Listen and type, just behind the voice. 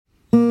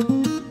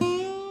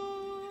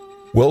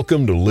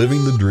Welcome to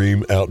Living the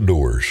Dream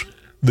Outdoors,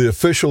 the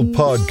official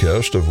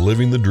podcast of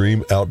Living the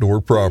Dream Outdoor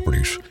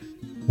Properties.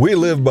 We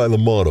live by the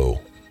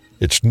motto,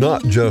 it's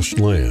not just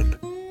land,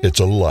 it's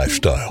a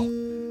lifestyle.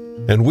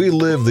 And we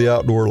live the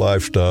outdoor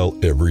lifestyle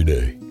every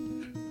day.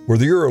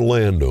 Whether you're a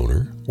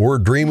landowner or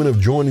dreaming of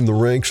joining the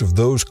ranks of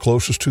those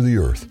closest to the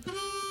earth,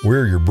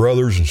 we're your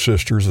brothers and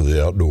sisters of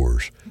the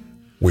outdoors.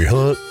 We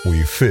hunt,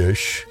 we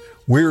fish,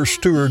 we're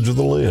stewards of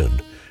the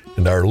land.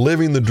 And our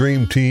Living the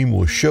Dream team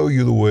will show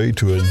you the way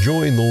to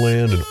enjoying the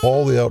land and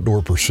all the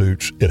outdoor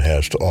pursuits it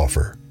has to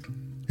offer.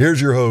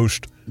 Here's your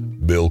host,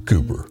 Bill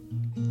Cooper.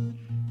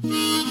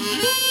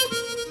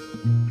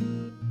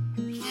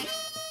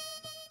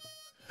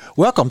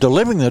 Welcome to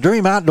Living the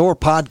Dream Outdoor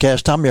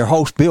Podcast. I'm your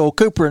host, Bill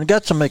Cooper, and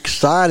got some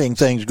exciting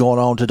things going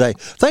on today.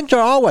 Things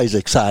are always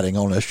exciting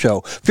on this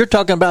show. If you're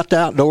talking about the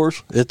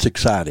outdoors, it's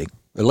exciting.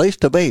 At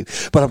least to me.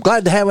 But I'm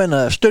glad to have in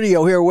the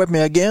studio here with me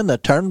again the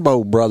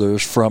Turnbow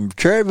brothers from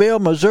Cherryville,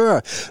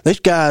 Missouri. These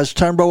guys,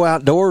 Turnbow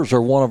Outdoors,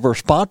 are one of our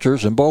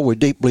sponsors, and boy, we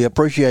deeply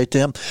appreciate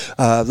them.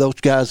 Those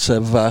guys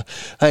have,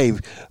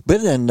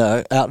 been in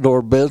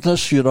outdoor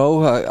business,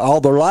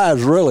 all their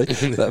lives, really,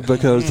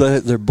 because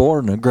they're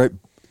born in a great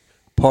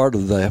part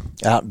of the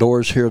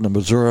outdoors here in the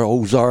Missouri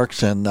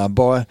Ozarks, and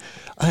boy,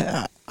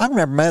 I've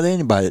never met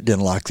anybody that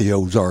didn't like the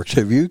Ozarks.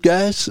 Have you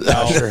guys? No,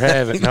 I sure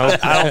haven't. No,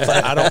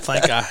 I don't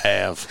think I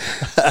have.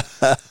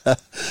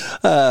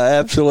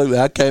 Absolutely.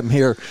 I came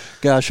here,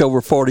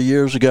 over 40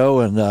 years ago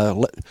and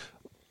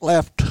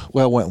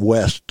went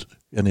west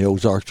in the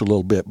Ozarks a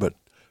little bit, but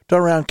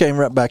turned around and came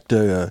right back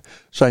to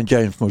St.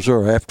 James,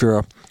 Missouri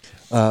after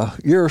a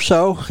year or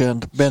so,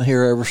 and been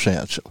here ever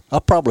since.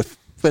 I'll probably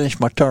finish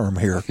my term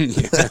here.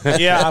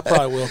 Yeah, I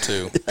probably will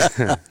too.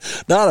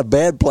 Not a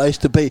bad place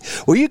to be.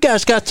 Well, you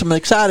guys got some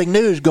exciting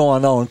news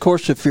going on. Of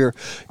course, if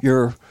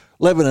you're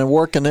living and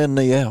working in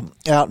the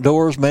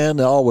outdoors, man,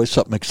 there's always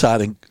something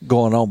exciting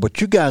going on. But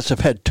you guys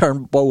have had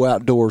Turnbow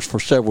Outdoors for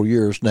several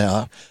years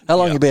now. How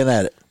long you been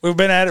at it? We've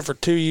been at it for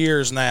 2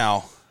 years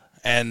now,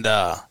 and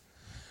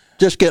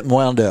just getting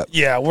wound up.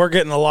 Yeah, we're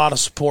getting a lot of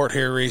support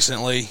here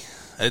recently.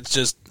 It's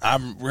just,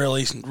 I'm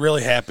really,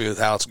 really happy with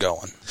how it's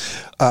going.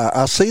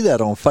 I see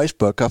that on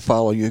Facebook. I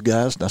follow you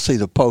guys, and I see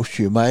the posts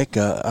you make.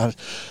 I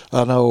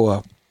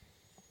know,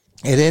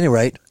 at any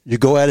rate, you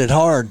go at it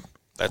hard.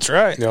 That's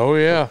right. Oh,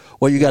 yeah.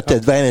 Well, you got the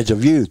advantage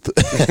of youth.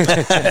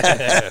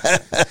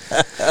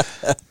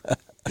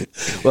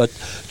 But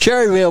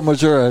Cherryville,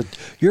 Missouri,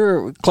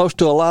 you're close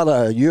to a lot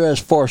of U.S.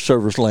 Forest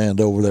Service land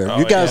over there.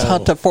 You guys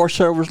hunt the Forest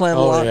Service land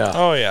a lot? Yeah.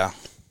 Oh, yeah.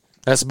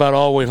 That's about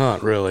all we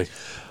hunt, really.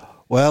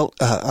 Well,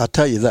 I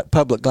tell you, that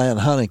public land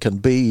hunting can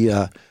be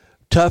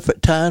tough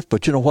at times,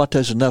 but you know what?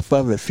 There's enough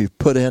of it. If you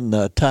put in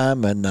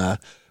time and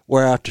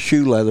wear out the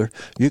shoe leather,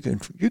 you can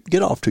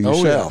get off to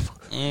yourself.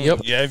 Oh, yeah. Yep.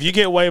 Yeah, if you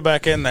get way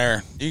back in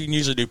there, you can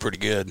usually do pretty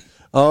good.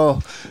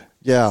 Oh,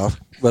 yeah.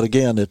 But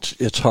again,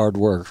 it's hard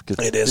work.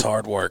 It is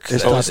hard work.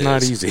 It's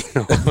not easy.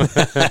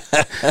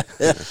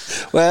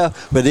 Well,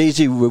 but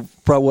easy, we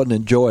probably wouldn't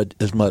enjoy it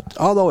as much.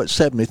 Although at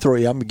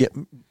 73, I'm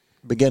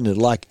beginning to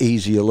like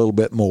easy a little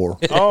bit more.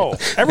 Oh,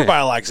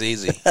 everybody likes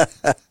easy.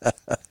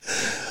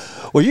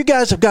 Well, you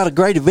guys have got a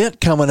great event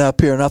coming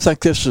up here, and I think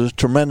this is a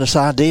tremendous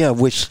idea,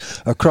 which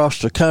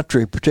across the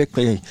country,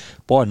 particularly,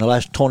 in the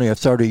last 20 or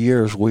 30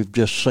 years, we've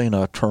just seen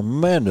a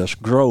tremendous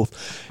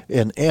growth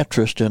in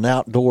interest in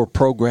outdoor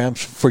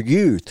programs for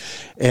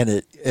youth.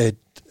 And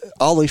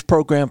all these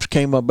programs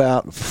came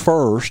about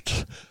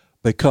first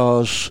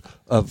because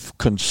of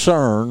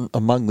concern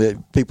among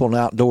the people in the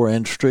outdoor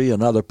industry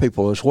and other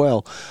people as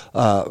well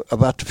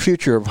about the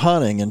future of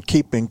hunting and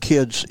keeping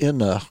kids in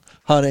the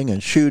hunting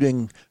and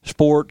shooting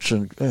sports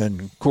and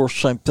of course,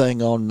 same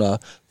thing on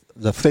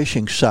the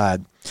fishing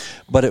side.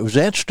 But it was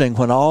interesting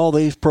when all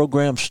these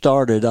programs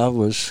started. I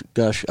was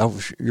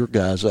your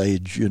guys'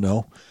 age,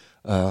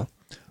 How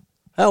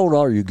old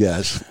are you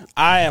guys?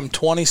 I am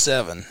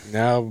 27.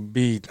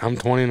 I'm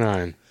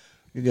 29.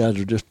 You guys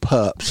are just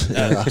pups.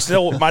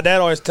 Still, my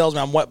dad always tells me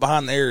I'm wet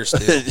behind the ears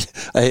still.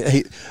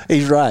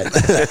 He's right.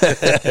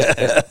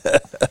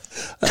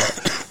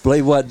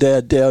 Believe what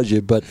Dad tells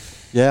you, but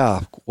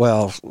yeah.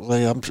 Well,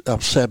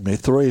 I'm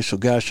 73, so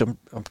gosh, I'm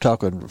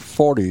talking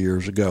 40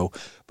 years ago,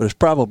 but it's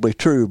probably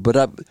true.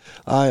 But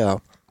I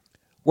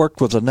worked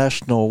with the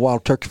National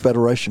Wild Turkey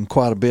Federation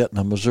quite a bit in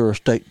the Missouri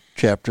State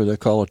chapter. They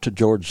call it the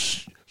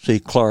George C.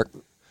 Clark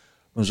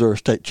Missouri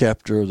State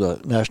chapter of the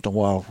National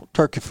Wild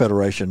Turkey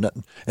Federation.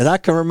 And I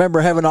can remember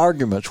having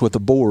arguments with the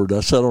board.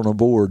 I sat on a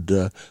board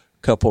a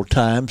couple of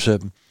times,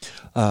 and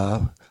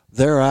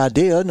their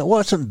idea, and it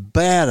wasn't a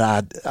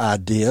bad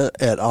idea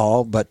at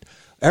all, but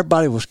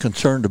everybody was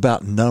concerned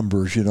about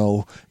numbers,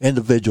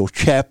 individual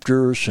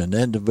chapters and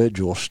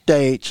individual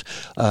states.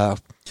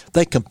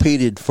 They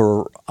competed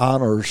for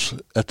honors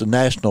at the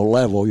national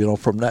level,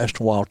 from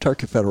National Wild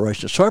Turkey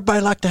Federation. So everybody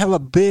liked to have a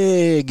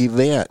big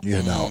event,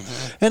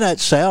 Mm-hmm. And that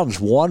sounds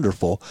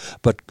wonderful.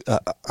 But I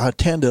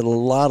attended a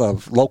lot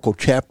of local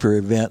chapter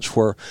events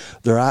where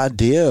their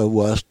idea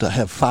was to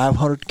have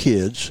 500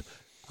 kids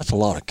That's a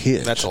lot of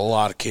kids. That's a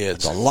lot of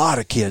kids. A lot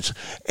of kids.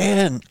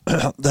 And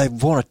they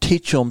want to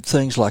teach them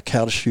things like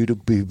how to shoot a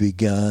BB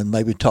gun,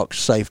 maybe talk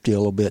safety a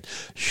little bit,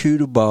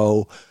 shoot a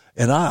bow.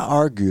 And I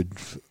argued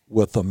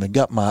with them and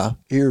got my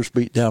ears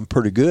beat down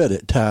pretty good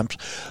at times.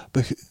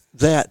 But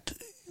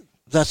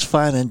that's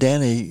fine and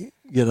dandy,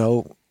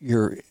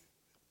 you're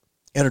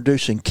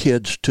introducing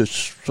kids to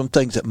some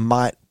things that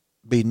might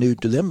be new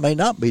to them, may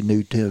not be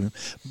new to them.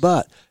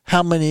 But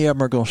how many of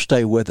them are going to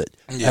stay with it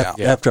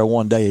after a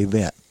one-day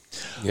event?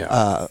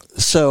 Yeah.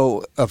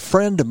 So a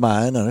friend of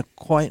mine, an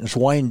acquaintance,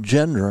 Wayne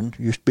Gendron,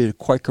 used to be a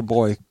Quaker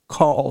Boy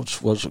Calls,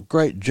 was a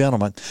great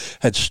gentleman,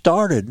 had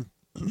started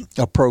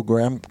a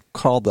program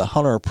called the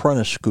Hunter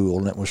Apprentice School,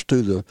 and it was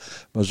through the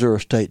Missouri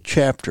State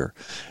chapter.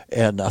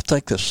 And I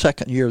think the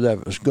second year that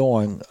it was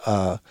going,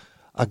 I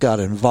got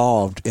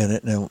involved in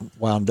it and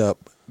wound up,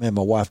 me and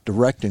my wife,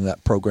 directing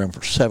that program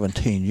for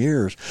 17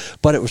 years.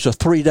 But it was a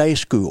 3-day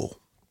school.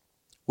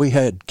 We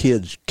had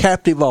kids,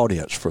 captive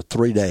audience for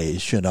 3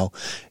 days, and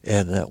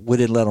we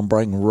didn't let them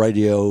bring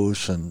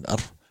radios. And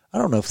I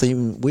don't know if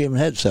we even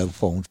had cell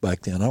phones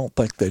back then. I don't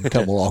think they'd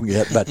come along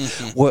yet. But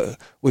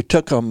we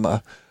took them.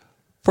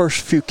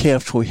 First few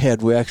camps we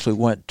had, we actually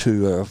went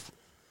to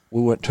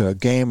a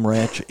game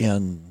ranch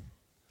in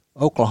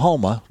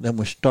Oklahoma. Then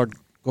we started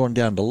going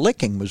down to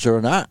Licking, Missouri.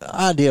 And our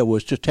idea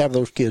was just have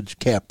those kids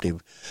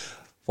captive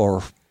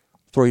for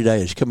 3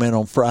 days. Come in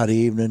on Friday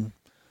evening,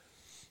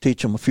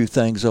 teach them a few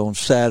things on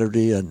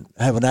Saturday, and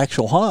have an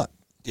actual hunt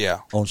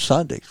on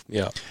Sundays.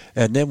 Yeah.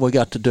 And then we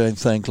got to doing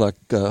things like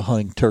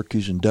hunting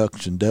turkeys and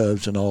ducks and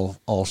doves and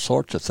all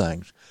sorts of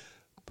things.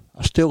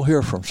 I still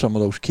hear from some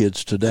of those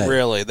kids today.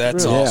 Really?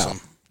 That's awesome.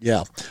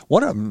 Yeah.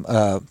 One of them,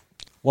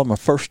 one of my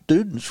first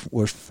students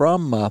was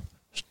from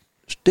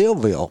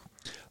Steelville,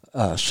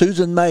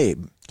 Susan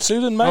Mabe.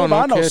 Susan Mabe,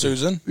 I know kidding.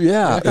 Susan.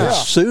 Yeah.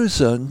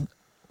 Susan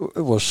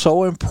was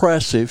so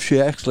impressive.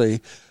 She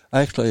actually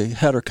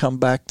had her come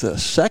back the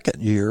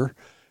second year,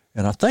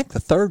 and I think the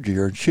third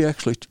year, and she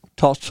actually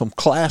taught some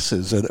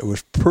classes, and it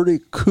was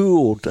pretty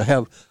cool to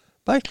have.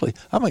 Basically,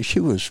 she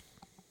was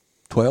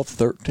 12,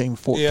 13,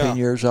 14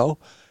 years old,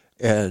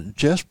 and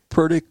just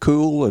pretty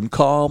cool and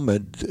calm.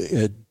 And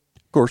of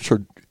course,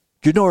 do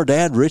you know her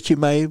dad, Richie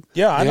Mabe?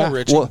 Yeah, I know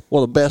Richie. One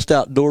of the best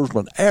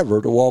outdoorsmen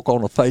ever to walk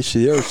on the face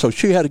of the earth. So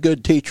she had a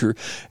good teacher,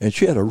 and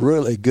she had a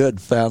really good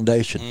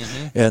foundation.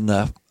 Mm-hmm. And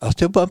I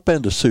still bump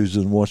into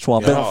Susan once in a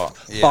while.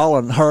 I've been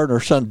following her and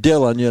her son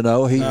Dylan.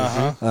 He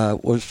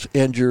was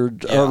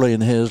injured early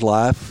in his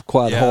life,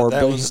 quite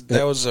horribly.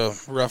 That was a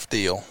rough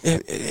deal.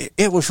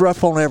 It was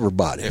rough on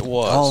everybody. It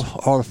was.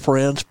 All the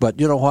friends.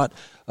 But you know what?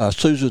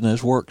 Susan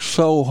has worked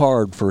so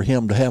hard for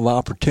him to have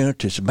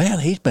opportunities. Man,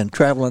 he's been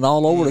traveling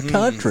all over the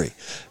country,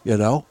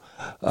 and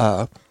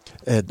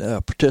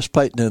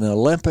participating in the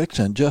Olympics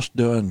and just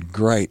doing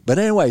great. But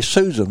anyway,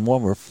 Susan,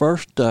 one of our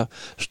first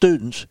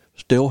students,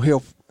 still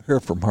hear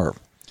from her,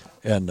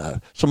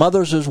 and some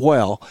others as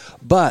well.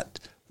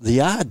 But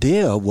the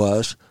idea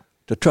was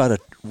to try to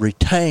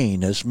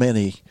retain as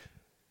many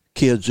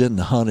kids in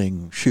the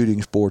hunting,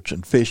 shooting sports,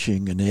 and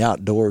fishing and the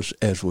outdoors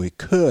as we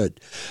could.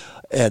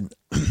 And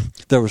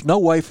there was no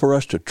way for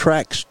us to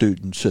track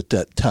students at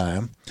that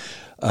time,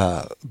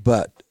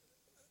 but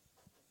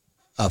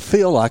I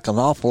feel like an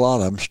awful lot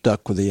of them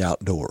stuck with the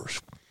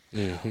outdoors.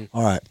 Mm-hmm.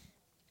 All right.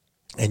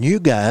 And you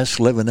guys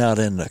living out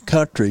in the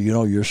country,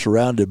 you're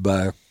surrounded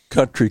by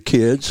country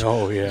kids.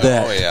 Oh, yeah.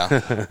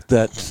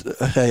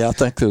 That, hey, I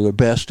think they're the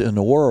best in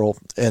the world.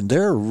 And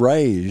they're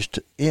raised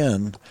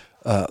in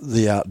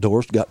the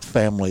outdoors, got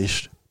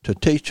families to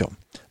teach them.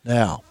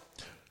 Now,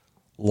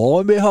 lo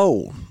and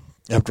behold,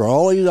 after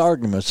all these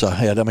arguments I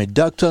had,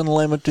 Ducks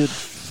Unlimited,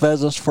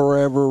 Pheasants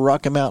Forever,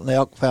 Rocky Mountain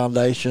Elk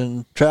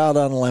Foundation, Trout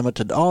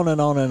Unlimited, on and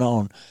on and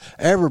on.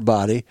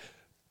 Everybody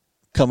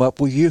come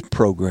up with youth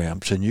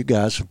programs, and you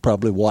guys have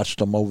probably watched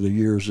them over the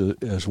years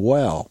as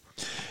well.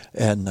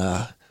 And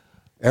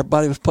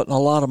everybody was putting a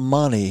lot of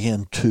money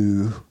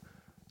into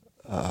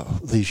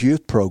these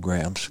youth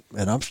programs,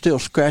 and I'm still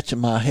scratching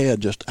my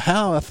head just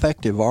how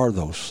effective are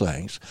those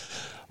things.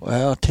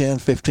 Well, 10,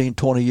 15,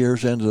 20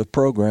 years into the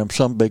program,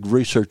 some big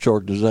research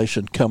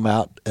organization come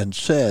out and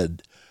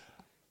said,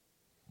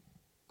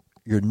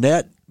 your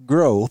net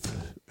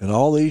growth in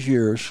all these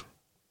years,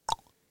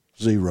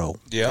 0.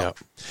 Yeah.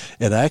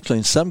 And actually,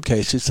 in some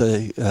cases,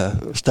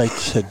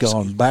 states had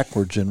gone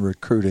backwards in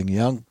recruiting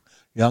young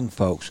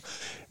folks.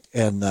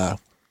 And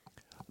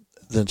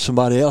then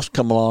somebody else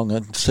come along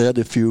and said,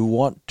 if you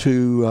want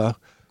to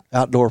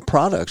outdoor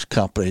products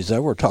companies, they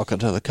were talking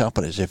to the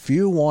companies, if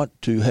you want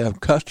to have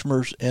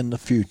customers in the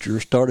future,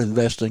 start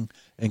investing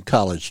in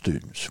college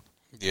students.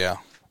 Yeah.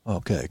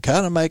 Okay,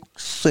 kind of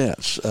makes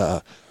sense.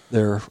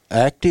 They're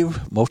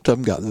active. Most of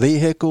them got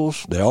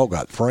vehicles. They all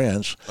got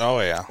friends. Oh,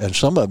 yeah. And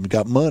some of them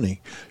got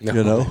money,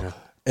 Yeah.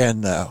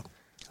 And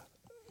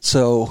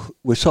so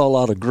we saw a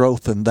lot of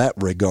growth in that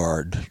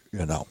regard,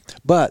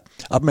 But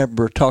I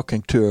remember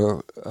talking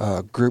to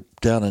a group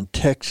down in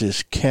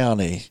Texas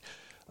County.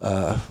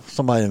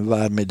 Somebody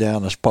invited me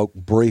down and spoke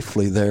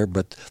briefly there,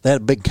 but they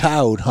had a big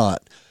coyote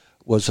hunt.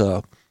 Was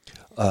a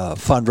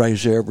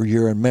fundraiser every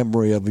year in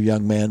memory of a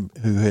young man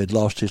who had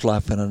lost his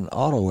life in an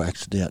auto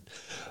accident.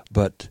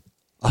 But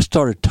I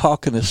started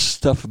talking this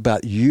stuff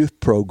about youth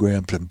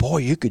programs, and boy,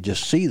 you could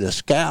just see the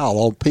scowl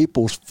on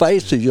people's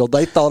faces.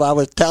 They thought I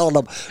was telling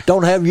them,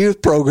 don't have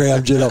youth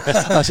programs,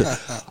 I said,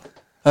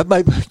 that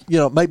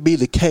may be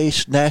the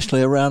case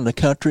nationally around the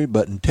country,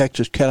 but in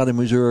Texas County,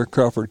 Missouri,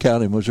 Crawford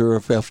County,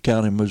 Missouri, Phelps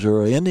County,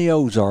 Missouri, in the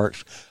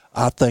Ozarks,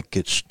 I think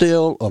it's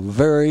still a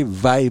very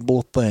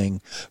valuable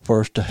thing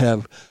for us to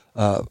have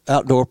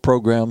outdoor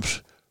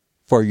programs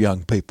for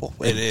young people.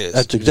 It is.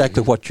 That's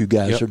exactly what you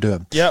guys are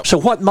doing. Yep. So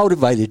what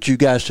motivated you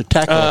guys to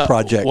tackle a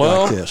project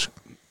like this?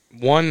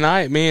 One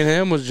night, me and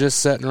him was just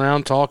sitting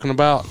around talking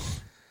about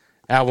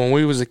how when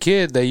we was a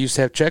kid, they used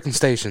to have checking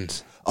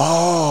stations.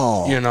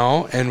 Oh.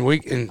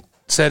 And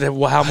said how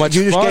much fun it was.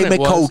 You just gave me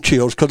cold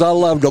chills because I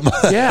loved them.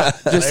 Yeah,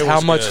 just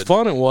how much good.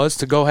 fun it was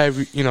to go have,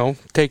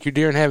 take your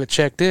deer and have it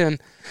checked in.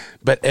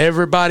 But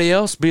everybody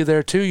else be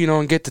there too,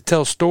 and get to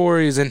tell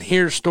stories and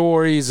hear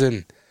stories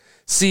and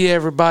see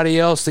everybody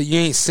else that you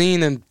ain't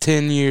seen in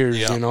 10 years,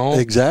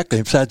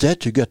 Exactly. Besides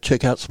that, you got to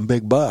check out some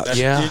big bucks.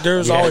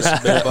 There's always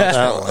some big bucks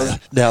rolling in.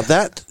 Now,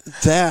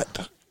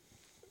 that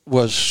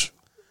was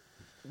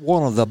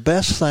one of the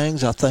best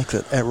things I think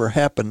that ever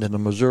happened in the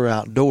Missouri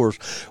outdoors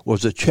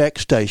was the check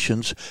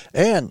stations.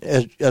 And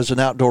as an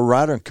outdoor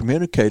writer and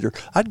communicator,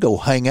 I'd go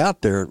hang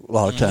out there a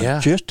lot of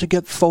times just to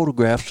get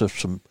photographs of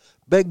some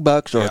big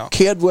bucks or a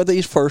kid with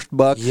his first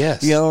buck,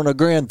 and a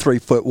grand 3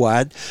 foot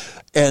wide.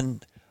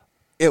 And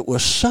it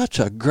was such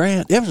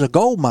it was a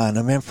gold mine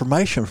of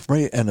information for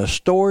me. And the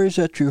stories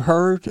that you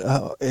heard,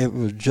 it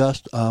was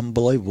just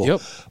unbelievable.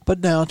 Yep.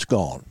 But now it's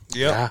gone.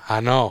 Yeah, I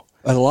know.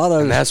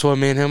 And that's what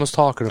me and him was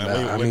talking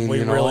about.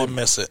 We really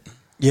miss it.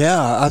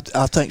 Yeah,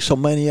 I think so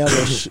many of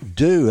us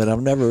do, and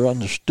I've never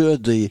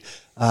understood the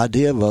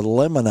idea of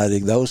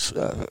eliminating those.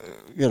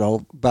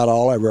 About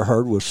all I ever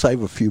heard was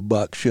save a few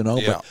bucks,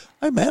 But,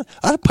 hey, man,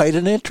 I'd have paid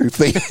an entry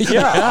fee.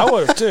 Yeah, I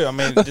would have, too. I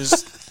mean,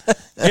 just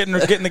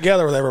getting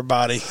together with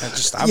everybody.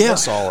 I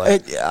miss all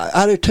that.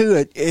 I do,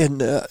 too.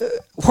 And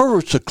where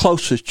was the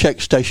closest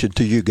check station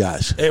to you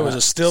guys? It was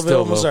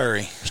Stillville,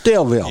 Missouri.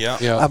 Stillville.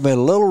 Yeah. I mean,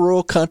 a little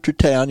rural country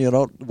town,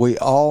 we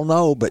all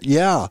know. But,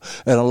 and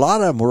a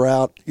lot of them were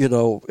out, in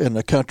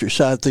the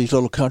countryside at these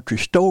little country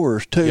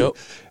stores, too. Yep.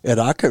 And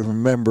I can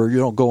remember,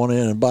 going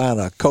in and buying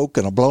a Coke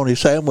and a bologna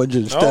sandwich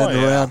and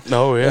standing around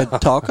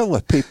and talking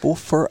with people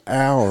for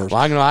hours.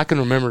 Well, I can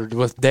remember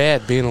with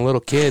Dad being a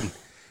little kid.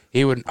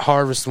 He would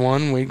harvest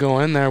one. We'd go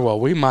in there. Well,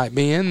 we might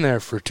be in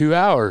there for 2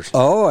 hours.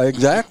 Oh,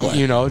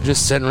 exactly.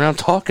 Just sitting around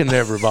talking to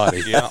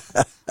everybody. Yeah.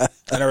 And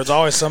there was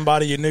always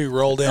somebody you knew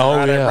rolled in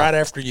right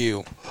after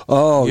you.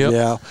 Oh,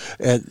 yeah.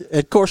 And,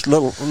 of course,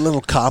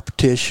 little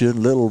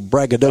competition, little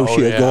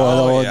braggadocio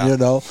going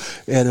on,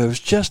 And it was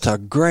just a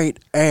great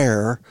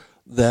air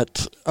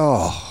that,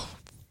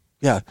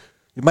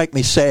 you make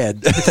me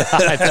sad.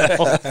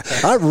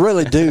 I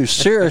really do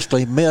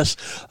seriously miss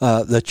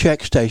the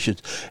check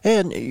stations.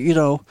 And,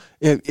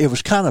 it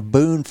was kind of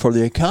boon for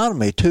the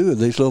economy, too, of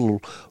these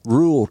little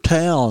rural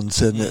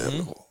towns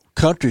and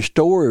country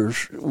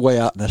stores way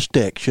out in the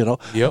sticks,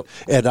 Yep.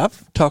 And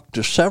I've talked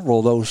to several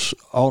of those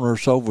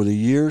owners over the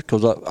years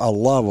because I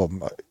love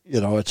them.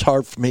 It's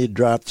hard for me to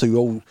drive through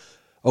old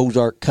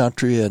Ozark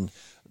country and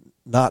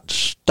not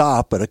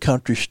stop at a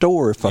country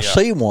store if I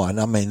see one.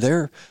 I mean,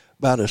 they're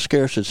about as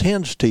scarce as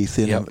hen's teeth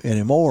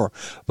anymore.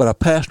 But I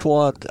passed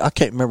one, I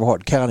can't remember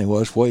what county it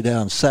was, way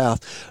down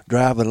south,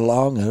 driving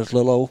along, and this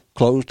little old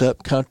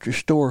closed-up country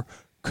store,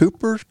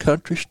 Cooper's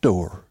Country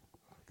Store.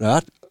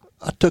 Now,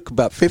 I took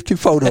about 50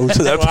 photos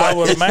of that place. I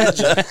would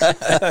imagine.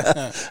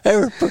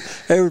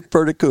 It was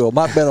pretty cool.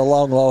 Might have been a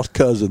long-lost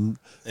cousin.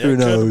 Who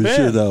knows,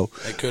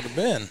 It could have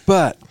been.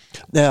 But,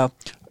 now,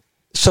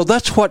 so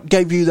that's what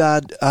gave you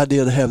the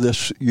idea to have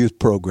this youth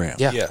program.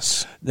 Yeah.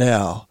 Yes.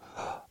 Now,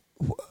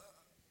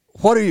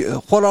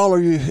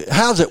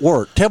 how's it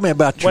work? Tell me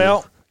about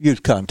your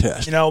youth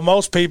contest.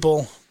 Most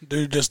people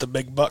do just a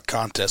big buck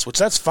contest, which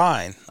that's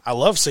fine. I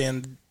love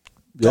seeing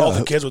all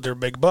the kids with their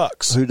big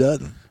bucks. Who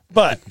doesn't?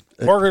 But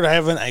we're going to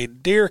have a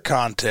deer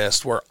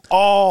contest where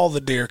all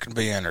the deer can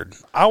be entered.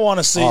 I want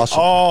to see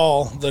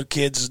all the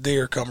kids'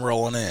 deer come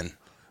rolling in.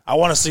 I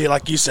want to see,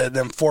 like you said,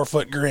 them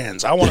 4-foot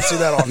grins. I want to see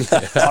that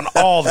on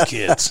all the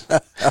kids.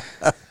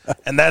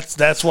 And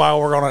that's why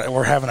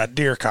we're having a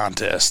deer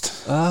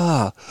contest.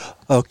 Ah,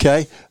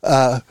 okay.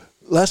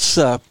 Let's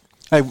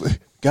hey,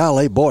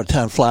 golly, boy,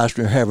 time flies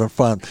when you're having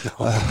fun.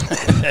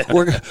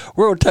 We're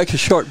going to take a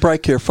short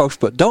break here, folks,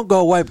 but don't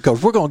go away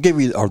because we're going to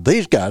give you, or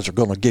these guys are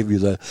going to give you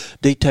the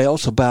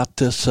details about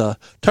this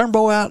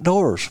Turnbow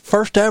Outdoors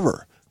first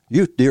ever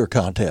youth deer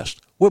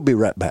contest. We'll be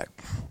right back.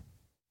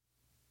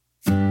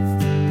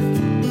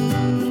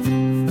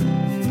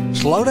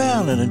 Slow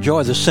down and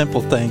enjoy the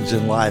simple things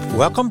in life.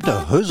 Welcome to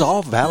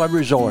Huzzah Valley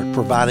Resort,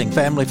 providing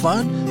family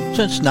fun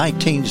since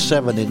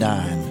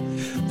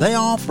 1979. They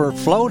offer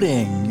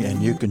floating and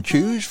and you can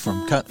choose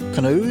from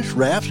canoes,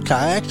 rafts,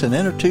 kayaks, and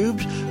inner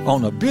tubes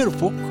on the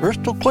beautiful,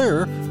 crystal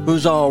clear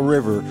Hoozall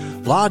River.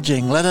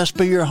 Lodging, let us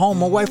be your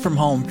home away from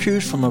home.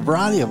 Choose from a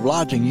variety of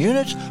lodging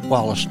units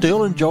while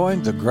still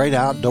enjoying the great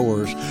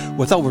outdoors.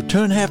 With over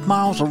 2.5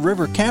 miles of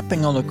river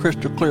camping on the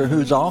crystal clear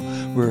Hoozall,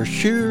 we're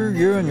sure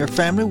you and your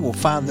family will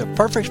find the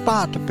perfect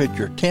spot to pitch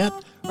your tent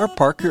or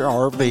park your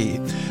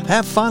RV.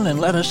 Have fun and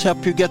let us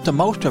help you get the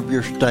most of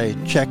your stay.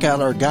 Check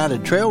out our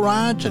guided trail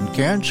rides and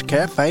Karen's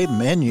Cafe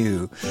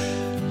menu.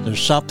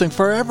 There's something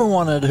for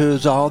everyone at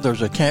Hoozall.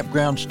 There's a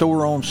campground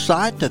store on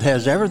site that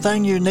has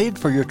everything you need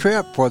for your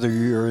trip. Whether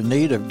you're in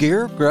need of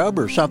gear, grub,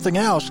 or something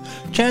else,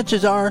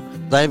 chances are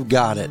they've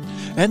got it.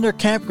 And their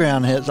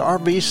campground has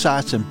RV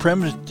sites and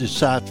primitive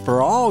sites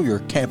for all your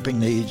camping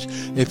needs.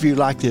 If you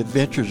like the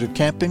adventures of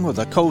camping with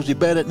a cozy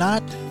bed at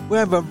night, we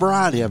have a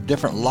variety of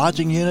different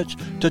lodging units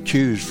to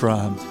choose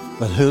from.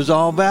 But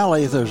Hoozall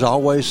Valley, there's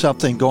always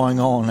something going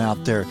on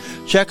out there.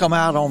 Check them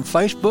out on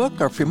Facebook,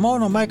 or if you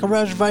want to make a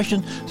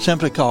reservation,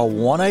 simply call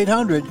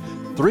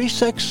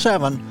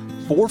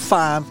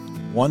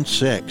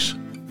 1-800-367-4516.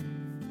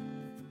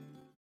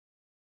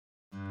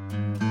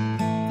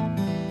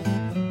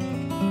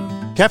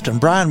 Captain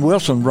Brian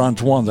Wilson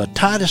runs one of the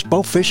tightest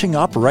bow fishing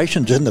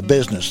operations in the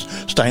business.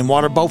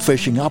 Stainwater Bow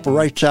Fishing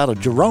operates out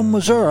of Jerome,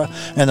 Missouri,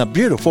 and the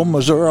beautiful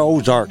Missouri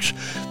Ozarks.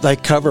 They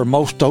cover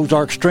most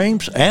Ozark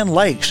streams and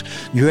lakes.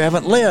 You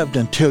haven't lived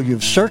until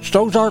you've searched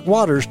Ozark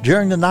waters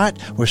during the night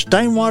with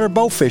Stainwater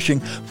Bow Fishing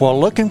while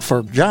looking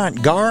for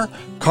giant gar,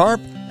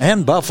 carp,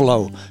 and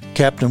buffalo.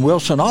 Captain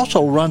Wilson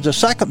also runs a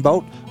second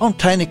boat on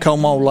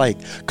Taneycomo Lake.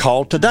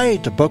 Call today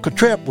to book a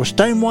trip with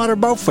Stainwater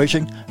Bow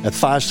Fishing at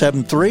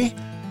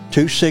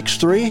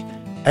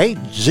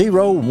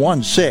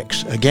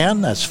 573-263-8016.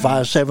 Again, that's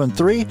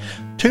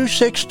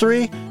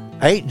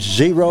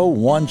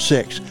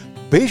 573-263-8016.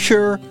 Be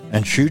sure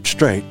and shoot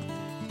straight.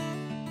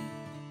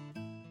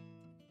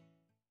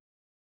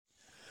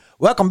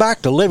 Welcome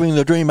back to Living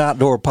the Dream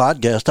Outdoor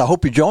podcast. I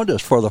hope you joined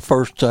us for the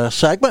first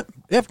segment.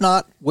 If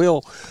not,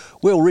 we'll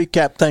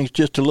recap things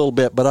just a little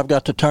bit. But I've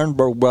got the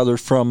Turnbow brothers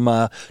from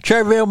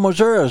Cherryville,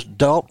 Missouri,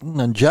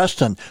 Dalton and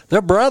Justin.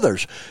 They're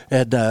brothers,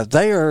 and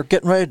they are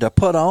getting ready to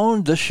put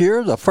on this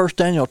year the first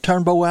annual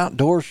Turnbow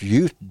Outdoors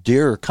Youth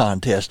Deer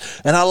Contest.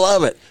 And I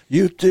love it,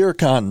 Youth Deer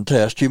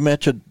Contest. You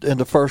mentioned in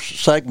the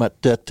first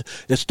segment that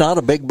it's not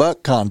a big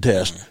buck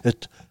contest.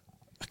 It's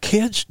a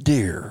kid's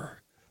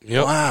deer.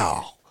 Yep.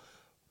 Wow.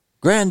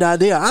 Grand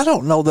idea. I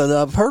don't know that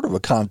I've heard of a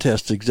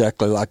contest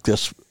exactly like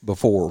this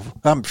before.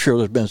 I'm sure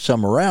there's been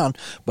some around,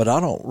 but I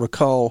don't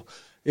recall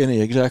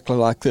any exactly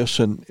like this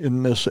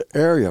in this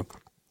area.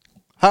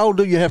 How old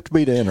do you have to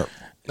be to enter?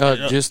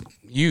 Just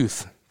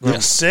youth. Yeah,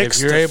 6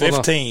 to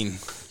 15.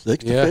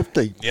 6 to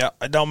 15. Yeah,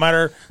 it don't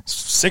matter.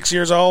 6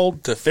 years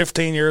old to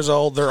 15 years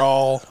old, they're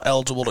all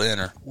eligible to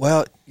enter.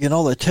 Well, you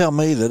know, they tell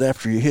me that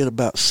after you hit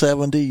about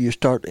 70, you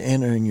start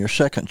entering your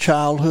second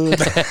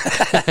childhood.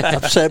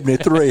 I'm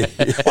 73.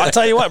 Well, I'll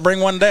tell you what,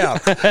 bring one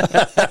down.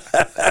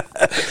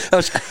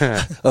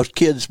 Those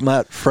kids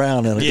might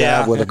frown at a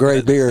guy with a gray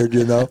beard,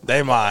 you know.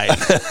 They might.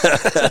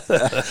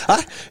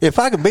 If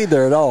I can be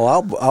there at all,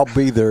 I'll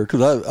be there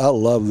because I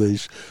love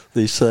these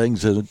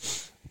things. And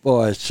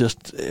boy, it's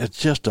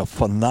just a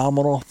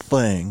phenomenal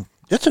thing.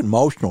 It's an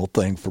emotional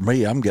thing for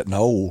me. I'm getting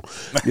old,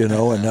 you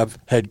know, and I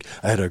had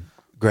a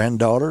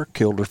granddaughter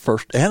killed her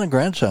first, and a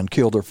grandson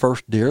killed their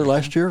first deer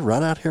last year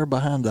right out here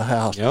behind the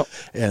house. Yep.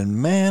 And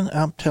man,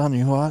 I'm telling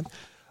you what,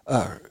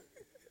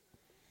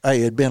 hey,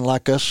 it'd been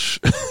like us.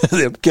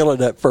 Them killing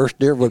that first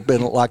deer would have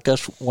been like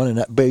us winning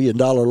that $1 billion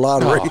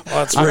lottery.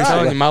 Oh, I'm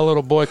telling you, my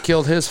little boy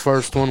killed his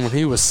first one when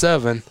he was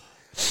 7.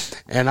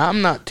 And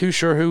I'm not too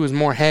sure who was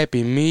more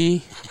happy,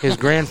 me, his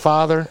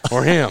grandfather,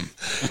 or him.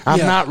 I'm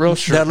not real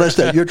sure. Now,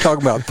 listen, you're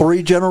talking about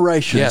 3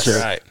 generations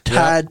there,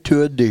 tied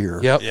to a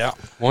deer. Yep.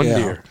 One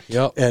deer.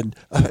 Yep. And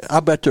I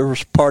bet there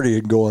was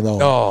partying going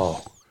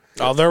on.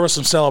 Oh, there was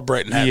some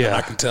celebrating happening,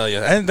 I can tell you.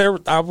 And there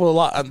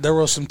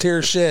was some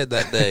tears shed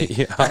that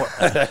day.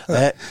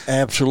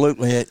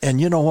 Absolutely.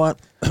 And you know what?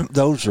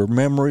 Those are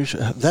memories.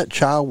 That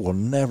child will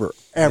never,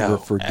 ever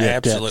forget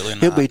absolutely that.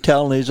 Not. He'll be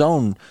telling his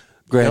own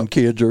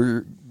grandkids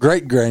or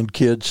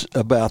great-grandkids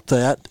about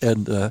that,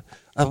 and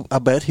I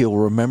bet he'll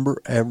remember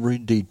every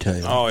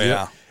detail. Oh,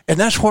 yeah. And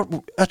that's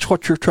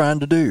what you're trying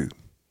to do.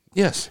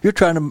 yes. You're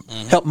trying to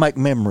help make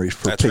memories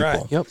for That's people.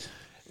 right. Yep.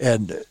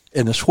 And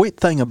the sweet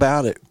thing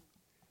about it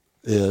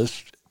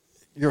is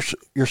your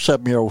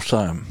 7-year-old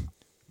son,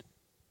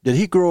 did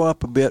he grow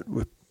up a bit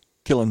with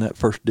killing that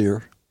first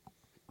deer?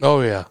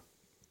 Oh, yeah.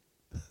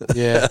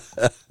 Yeah.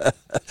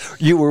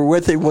 You were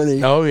with him when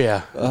he... Oh,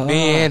 yeah.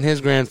 Me and his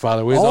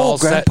grandfather. We was all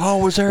Grandpa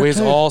was there, We was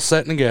too? all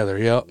sitting together,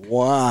 yep.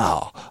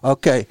 Wow.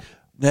 Okay.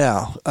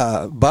 Now,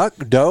 buck,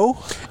 doe?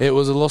 It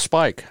was a little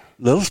spike.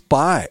 Little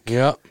spike.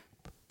 Yep.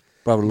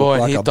 Probably Boy,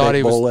 looked like he a thought big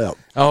he was. bull elk.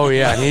 Oh,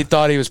 yeah. He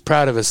thought he was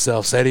proud of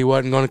himself. Said he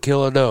wasn't going to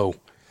kill a doe.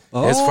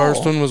 His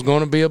first one was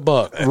going to be a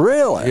buck.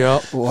 Really?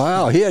 Yep.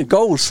 Wow. He had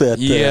goals set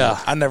there. Yeah.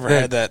 I never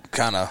had that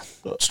kind of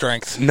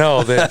strength.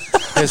 No,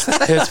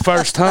 his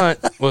first hunt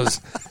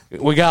was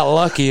we got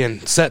lucky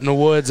and sat in the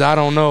woods. I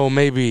don't know,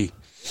 maybe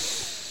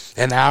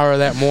an hour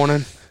that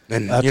morning.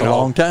 And That's a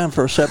long time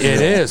for a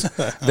 7-year-old. It is.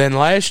 Then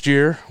last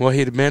year, well,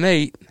 he'd have been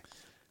 8.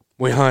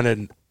 We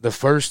hunted the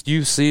first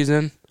youth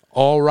season,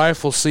 all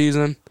rifle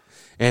season,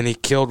 and he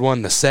killed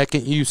one the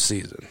second youth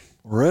season.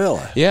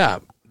 Really? Yeah.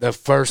 The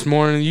first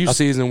morning of youth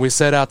season, we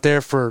sat out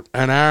there for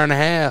an hour and a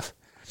half.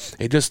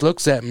 He just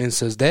looks at me and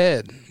says,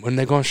 "Dad, when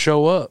they going to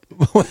show up?"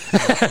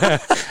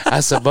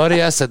 I said, "Buddy,"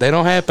 they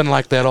don't happen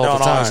like that all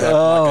the time.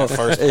 Oh,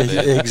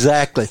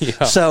 exactly.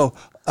 Yeah. So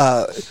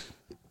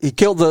he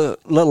killed the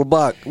little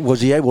buck.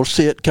 Was he able to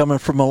see it coming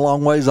from a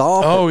long ways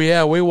off? Oh,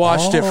 yeah. We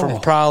watched it from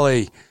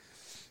probably,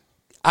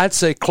 I'd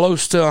say,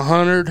 close to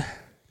 100.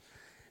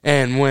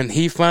 And when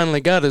he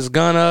finally got his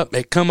gun up,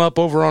 it come up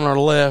over on our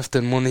left.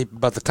 And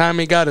by the time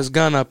he got his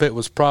gun up, it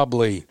was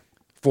probably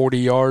 40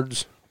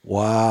 yards.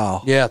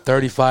 Wow. Yeah,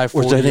 35,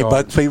 40 Was there any yards.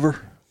 buck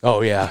fever?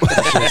 Oh, yeah.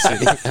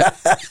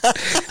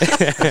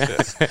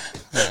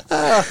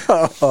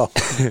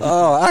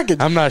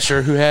 I'm not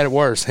sure who had it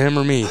worse, him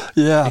or me.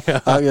 Yeah.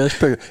 I guess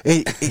figure.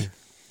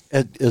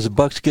 Is the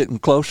bucks getting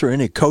closer?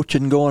 Any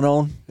coaching going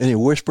on? Any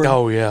whispering?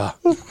 Oh, yeah.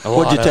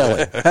 What'd you tell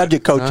him? How'd you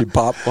coach him,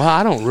 Pop? Well,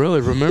 I don't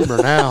really remember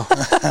now.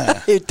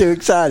 He's too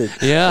excited.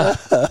 Yeah.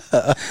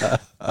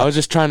 I was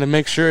just trying to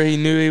make sure he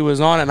knew he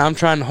was on it, and I'm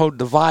trying to hold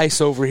the vise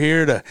over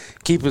here to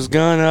keep his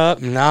gun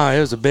up. And it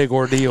was a big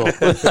ordeal.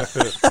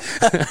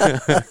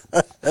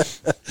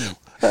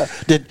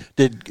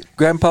 Did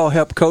Grandpa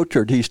help coach,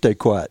 or did he stay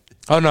quiet?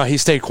 Oh, no, he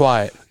stayed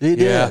quiet. He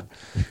did? Yeah.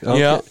 Okay.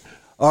 Yeah.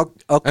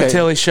 Okay.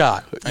 Until he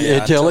shot.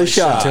 Until he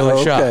shot. Until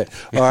he shot.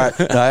 All right.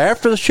 Now,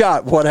 after the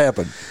shot, what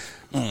happened?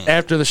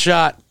 After the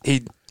shot,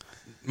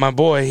 my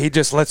boy, he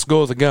just lets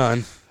go of the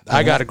gun.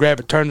 I got to grab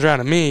it, turns around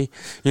to me,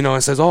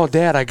 and says, "Oh,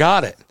 Dad, I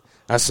got it."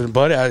 I said,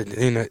 "Buddy,"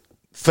 it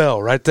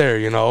fell right there,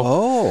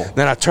 Oh.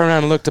 Then I turn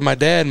around and look to my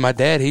dad, and my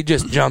dad, he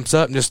just jumps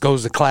up and just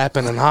goes to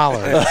clapping and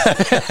hollering.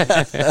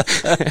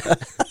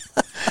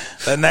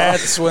 And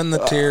that's when the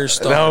tears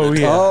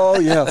started. Oh,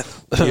 yeah.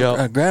 Oh,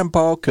 yeah.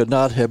 Grandpa could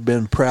not have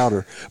been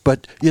prouder.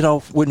 But, we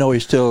know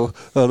he's still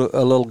a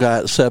little guy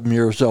at 7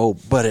 years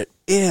old, but it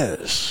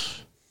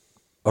is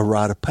a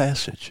rite of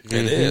passage. It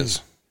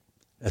is.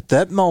 At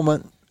that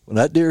moment, when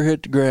that deer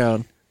hit the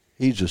ground,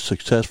 he's a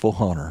successful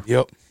hunter.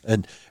 Yep.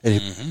 And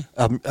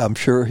I'm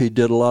sure he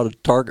did a lot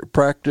of target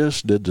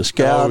practice, did the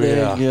scouting,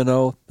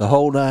 the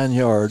whole 9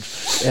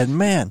 yards. And,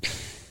 man,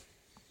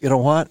 you know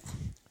what?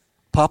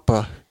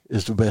 Papa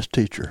is the best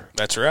teacher.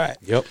 That's right.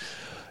 Yep.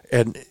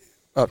 And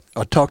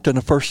I talked in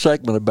the first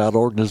segment about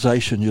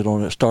organization,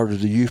 that started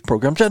the youth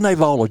programs, and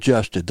they've all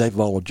adjusted.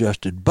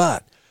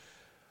 But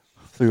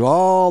through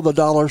all the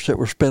dollars that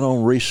were spent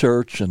on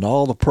research and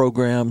all the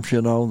programs,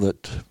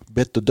 that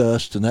bit the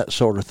dust and that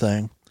sort of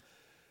thing,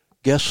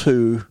 guess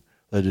who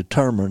they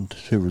determined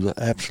who were the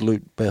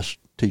absolute best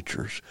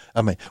teachers?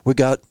 I mean, we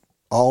got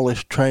all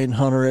this trained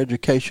hunter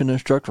education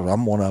instructors.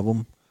 I'm one of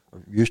them,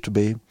 or used to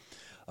be.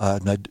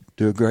 And they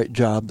do a great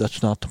job.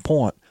 That's not the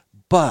point.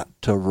 But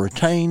to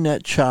retain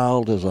that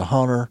child as a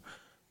hunter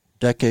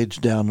decades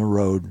down the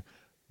road,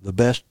 the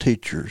best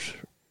teachers,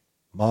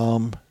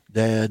 mom,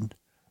 dad,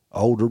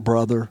 older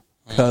brother,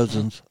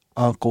 cousins,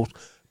 uncles,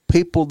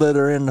 people that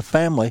are in the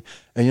family.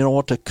 And you know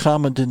what the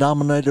common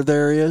denominator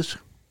there is?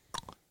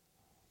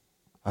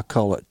 I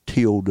call it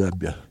TOW,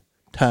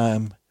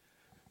 time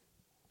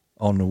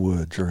on the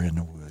woods or in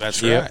the woods.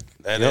 That's right.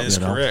 That is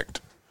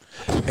correct.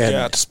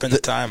 To spend the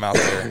time out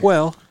there.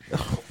 Well,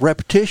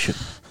 repetition.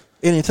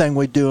 Anything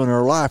we do in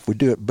our life, we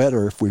do it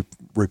better if we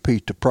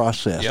repeat the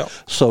process. Yep.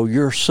 So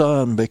your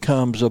son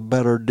becomes a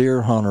better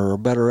deer hunter, a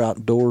better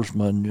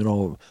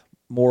outdoorsman,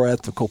 more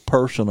ethical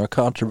person, a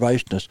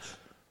conservationist,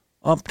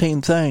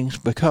 umpteen things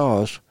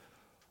because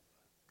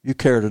you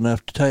cared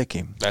enough to take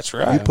him. That's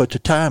right. You put the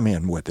time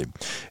in with him.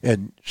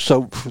 And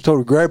so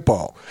did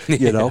Grandpa,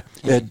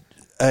 And,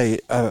 hey,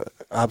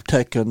 I've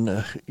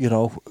taken,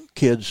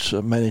 kids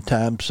many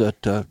times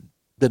that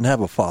didn't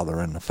have a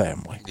father in the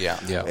family. Yeah.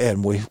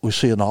 And we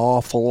see an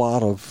awful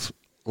lot of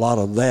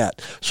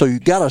that. So you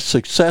got a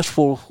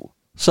successful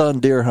son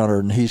deer hunter,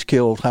 and he's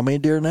killed how many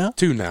deer now?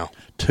 2 now.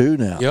 2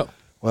 now. Yep.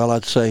 Well,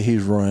 I'd say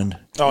he's ruined.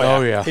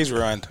 Oh, yeah. He's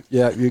ruined.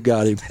 Yeah, you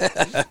got him.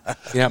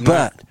 Yeah,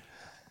 but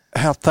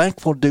how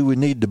thankful do we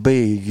need to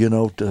be,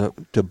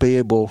 to be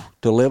able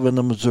to live in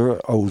the Missouri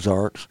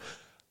Ozarks,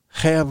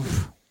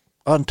 have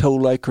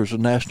untold acres of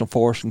National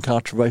Forest and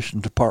Conservation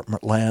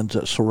Department lands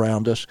that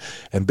surround us,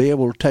 and be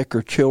able to take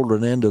our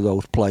children into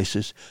those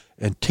places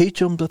and teach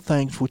them the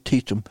things we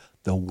teach them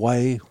the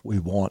way we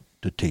want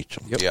to teach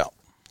them. Yep.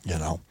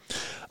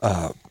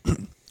 Yeah.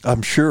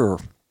 I'm sure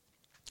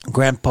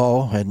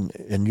Grandpa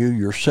and you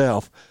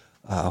yourself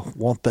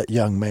want that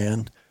young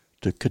man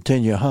to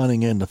continue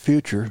hunting in the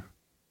future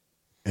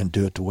and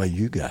do it the way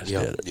you guys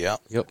did it. Yeah.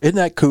 Yep. Isn't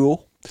that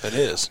cool? It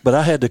is. But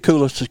I had the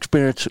coolest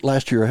experience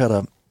last year. I had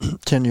a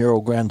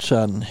 10-year-old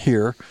grandson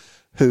here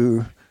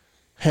who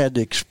had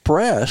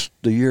expressed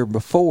the year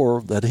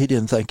before that he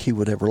didn't think he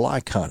would ever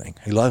like hunting.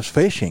 He loves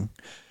fishing,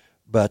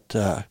 but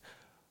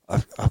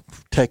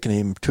I've taken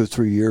him 2 or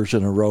 3 years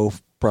in a row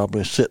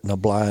probably sitting a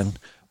blind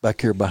back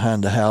here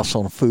behind the house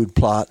on a food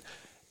plot,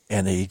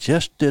 and he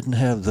just didn't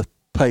have the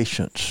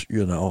patience,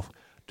 to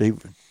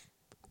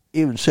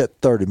even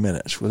set 30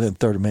 minutes. Within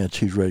 30 minutes,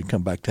 he's ready to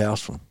come back to the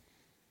house and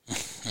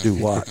do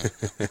what?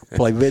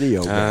 Play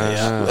video games.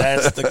 Yeah,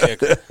 that's the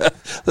kicker.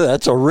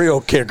 That's a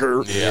real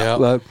kicker.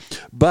 Yeah.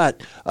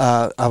 But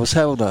I was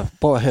having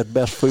I had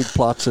best food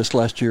plots this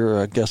last year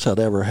I guess I'd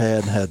ever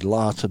had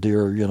lots of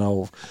deer,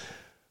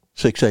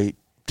 6, 8,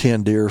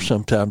 10 deer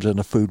sometimes in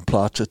the food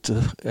plots at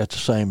the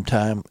same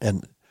time.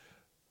 And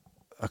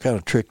I kind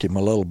of tricked him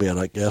a little bit,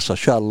 I guess. I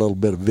shot a little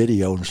bit of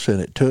video and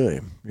sent it to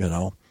him,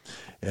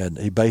 And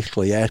he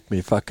basically asked me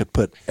if I could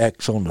put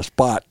X on the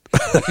spot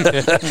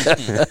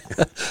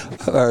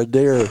or a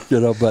deer,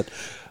 But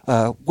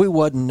we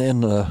wasn't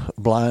in the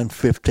blind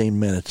 15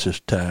 minutes this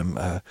time.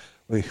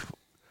 We a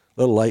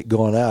little late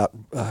going out.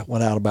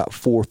 Went out about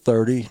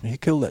 4:30. He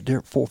killed that deer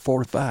at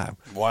 4:45.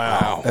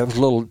 Wow! That was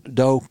a little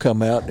doe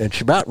come out, and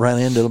she about ran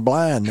into the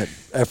blind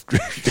after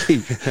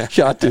he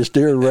shot this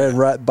deer and ran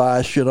right by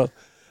us,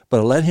 But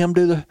I let him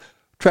do the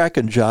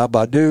tracking job.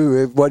 I knew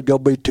it wasn't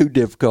going to be too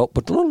difficult,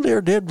 but the little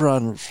deer did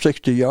run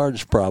 60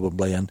 yards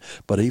probably,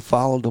 but he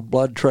followed the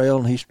blood trail,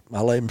 and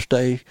I let him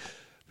stay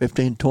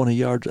 15, 20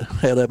 yards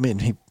ahead of me,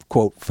 and he,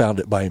 quote, found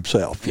it by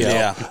himself.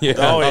 Yeah.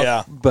 Oh,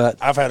 yeah. But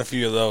I've had a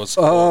few of those.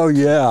 Oh,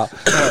 yeah.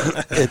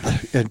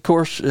 And, of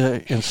course,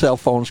 and cell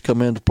phones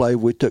come into play.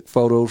 We took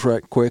photos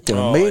right quick, and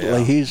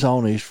immediately he's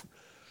on his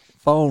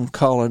phone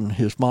calling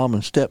his mom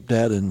and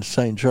stepdad in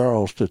St.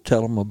 Charles to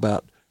tell them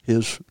about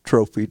his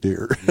trophy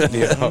deer.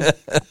 Yeah.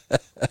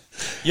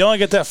 You only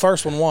get that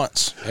first one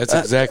once. That's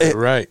exactly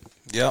right.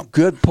 Yeah.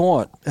 Good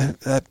point.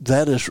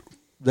 That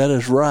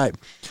is right.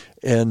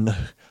 And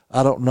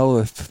I don't know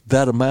if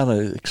that amount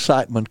of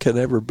excitement can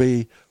ever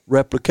be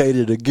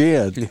replicated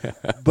again. Yeah.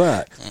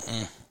 But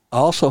I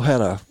also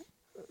had a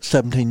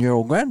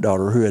 17-year-old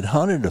granddaughter who had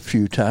hunted a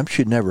few times.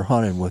 She'd never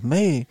hunted with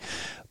me.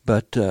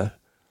 But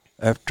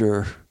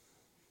after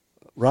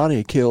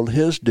Ronnie killed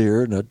his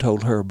deer, and I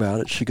told her about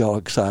it, she got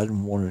excited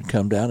and wanted to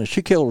come down. And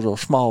she killed a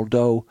small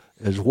doe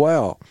as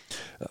well.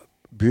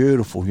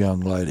 Beautiful young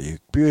lady,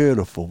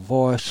 beautiful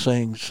voice,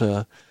 sings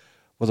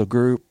with a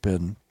group,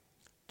 and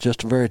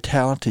just a very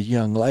talented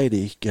young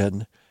lady.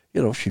 And,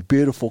 she's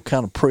beautiful,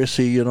 kind of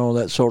prissy,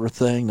 that sort of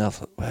thing. And I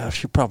thought, well,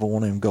 she probably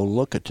won't even go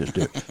look at this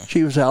deer.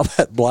 She was out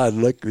that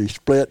blind lickety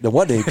split. And it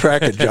wasn't any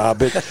tracking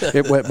job.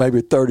 It went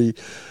maybe 30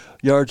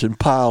 yards and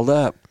piled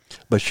up.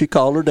 But she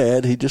called her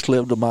dad. He just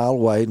lived a mile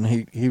away, and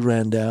he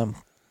ran down.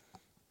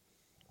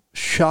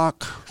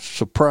 Shock,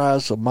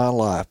 surprise of my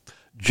life.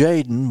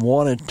 Jaden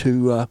wanted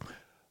to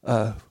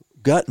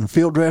gut and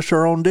field dress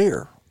her own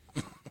deer.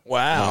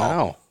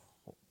 Wow.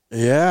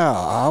 Yeah,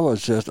 I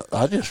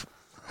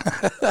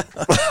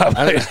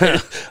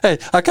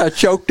kind of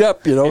choked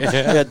up,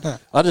 Yeah. And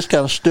I just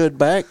kind of stood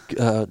back.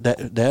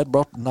 Dad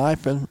brought the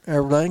knife and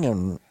everything,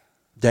 and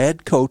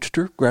Dad coached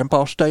her.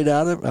 Grandpa stayed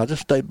out of it. I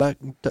just stayed back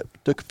and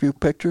took a few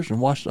pictures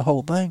and watched the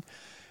whole thing.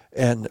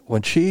 And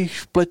when she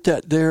split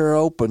that deer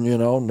open,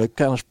 and they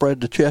kind of spread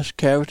the chest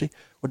cavity,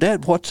 well,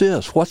 Dad, what's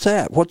this? What's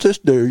that? What's this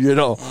do?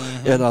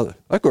 Mm-hmm. And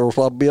that girl's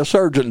like to be a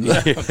surgeon.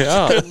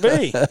 Yeah. Could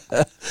be.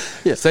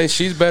 Yeah. Say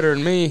she's better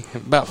than me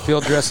about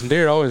field dressing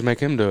deer. Always make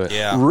him do it.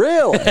 Yeah.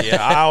 Really?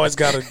 Yeah, I always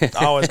got to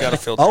field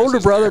dress. Older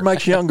brother deer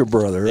makes younger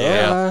brother.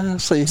 Yeah.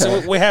 See.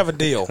 So we have a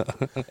deal.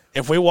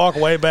 If we walk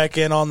way back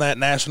in on that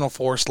national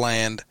forest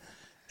land,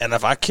 and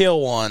if I kill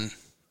one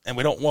and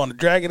we don't want to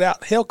drag it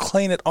out, he'll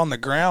clean it on the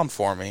ground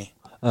for me.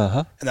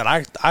 And then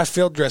I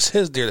field dress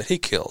his deer that he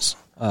kills.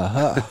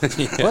 Yeah.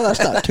 Well, that's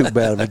not too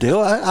bad of a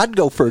deal. I'd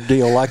go for a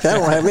deal like that. I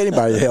don't have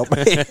anybody to help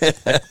me.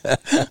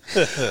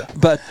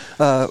 But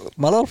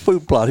my little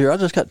food plot here, I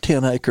just got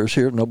 10 acres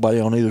here.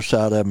 Nobody on either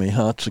side of me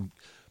hunts.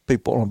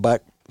 People on the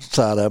back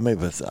side of me,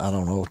 but I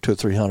don't know, 200 or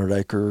 300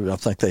 acres. I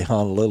think they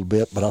hunt a little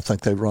bit, but I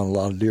think they run a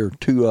lot of deer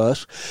to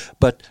us.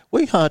 But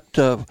we hunt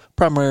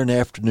primarily in the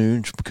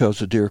afternoons because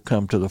the deer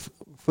come to the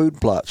food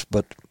plots.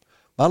 But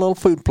my little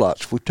food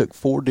plots, we took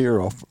 4 deer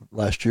off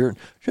last year.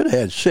 Should have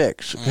had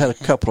 6. Had a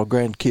couple of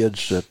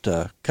grandkids that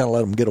kind of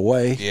let them get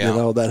away.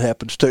 Yeah. That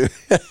happens too.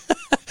 In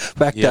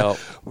fact,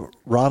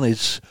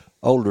 Ronnie's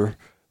older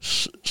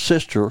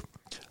sister,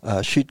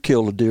 she'd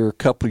killed a deer a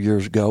couple of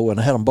years ago, and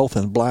I had them both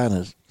in the blind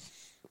at the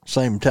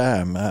same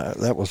time.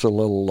 That was a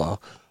little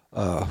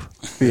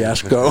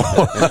fiasco.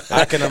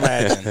 I can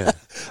imagine.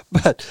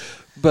 But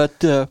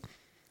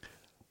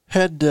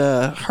had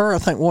her, I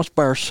think, once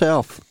by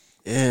herself,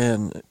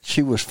 and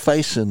she was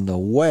facing the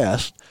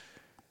west,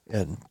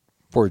 and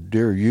where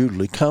deer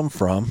usually come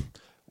from.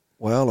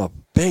 Well, a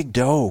big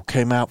doe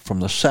came out from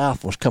the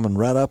south, was coming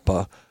right up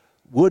a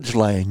woods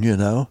lane,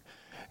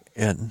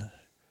 and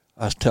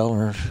I was telling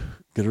her,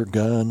 get her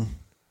gun,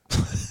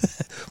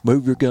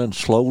 move your gun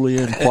slowly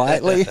and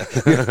quietly.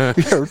 You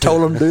ever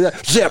told them to do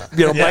that? Zip,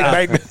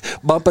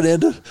 bumping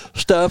into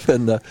stuff,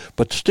 and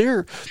but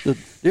the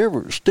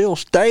deer still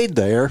stayed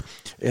there,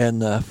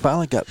 and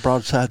finally got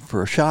broadside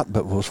for a shot,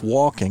 but was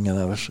walking, and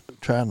I was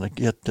trying to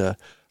get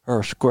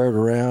her squared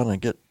around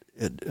and get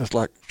it. It was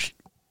like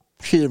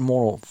she didn't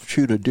want to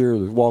shoot a deer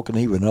that was walking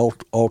even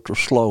ultra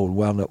slow and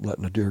wound up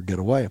letting the deer get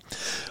away.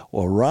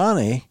 Well,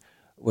 Ronnie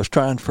was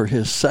trying for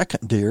his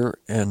second deer,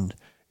 and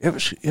it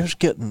was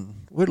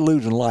getting, we're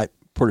losing light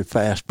pretty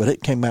fast, but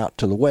it came out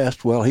to the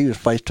west. Well, he was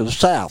faced to the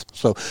south.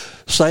 So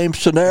same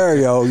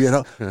scenario,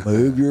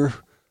 move your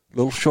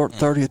little short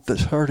 30th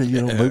that's hurting,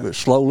 move it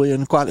slowly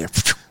and quietly,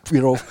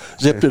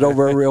 zipped it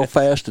over real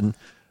fast and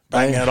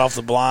bang it off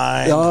the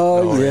blind.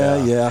 Oh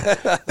yeah.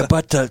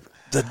 But the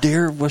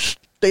deer was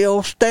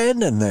still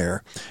standing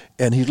there,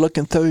 and he's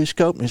looking through his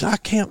scope, and he says, I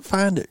can't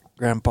find it,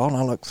 Grandpa. And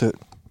I looked through it,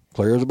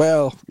 clear as a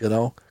bell,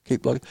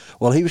 keep looking.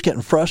 Well, he was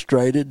getting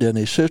frustrated, and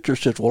his sister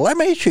said, well, let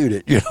me shoot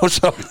it,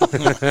 so.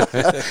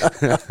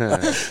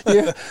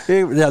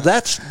 Now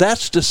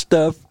that's the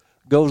stuff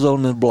goes on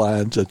in the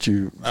blinds that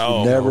you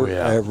never,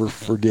 ever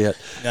forget.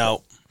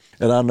 No.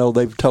 And I know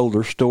they've told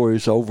their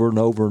stories over and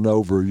over and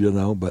over,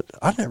 but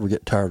I never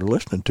get tired of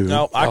listening to them.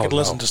 No, I could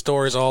listen to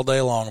stories all day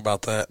long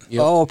about that.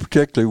 Yep. Oh,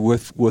 particularly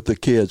with the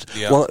kids.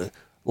 Yep. Well,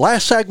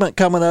 last segment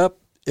coming up,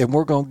 and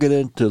we're going to get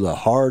into the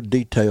hard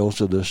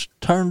details of this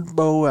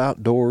Turnbow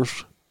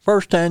Outdoors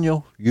first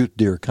annual Youth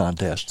Deer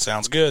Contest.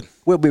 Sounds good.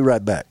 We'll be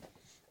right back.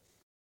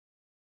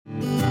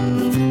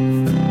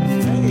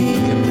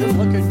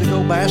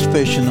 Bass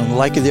fishing on the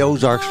Lake of the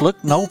Ozarks.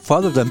 Look no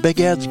further than Big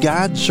Ed's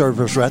Guide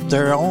Service right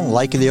there on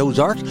Lake of the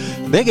Ozarks.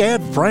 Big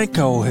Ed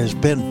Franco has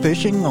been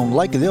fishing on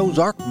Lake of the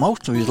Ozarks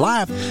most of his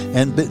life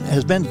and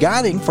has been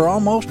guiding for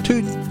almost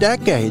 2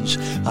 decades.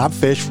 I've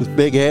fished with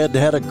Big Ed,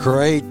 had a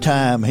great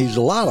time. He's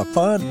a lot of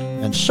fun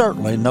and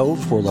certainly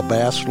knows where the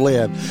bass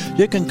live.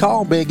 You can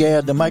call Big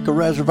Ed to make a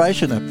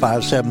reservation at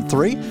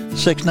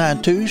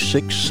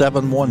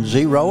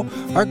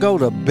 573-692-6710 or go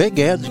to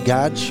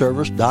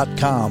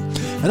bigedsguideservice.com.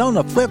 And on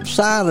the flip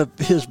side of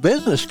his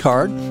business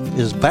card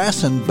is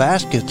Bass and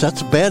Baskets.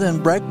 That's a bed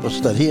and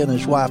breakfast that he and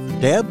his wife,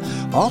 Deb,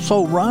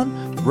 also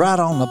run right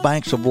on the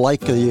banks of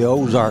Lake of the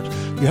Ozarks.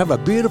 You have a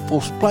beautiful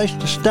place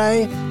to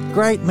stay,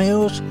 great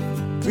meals,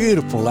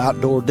 beautiful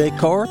outdoor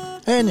decor,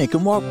 and you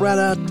can walk right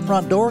out the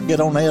front door, get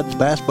on Ed's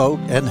bass boat,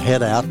 and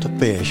head out to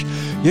fish.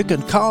 You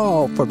can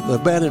call for the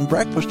bed and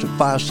breakfast at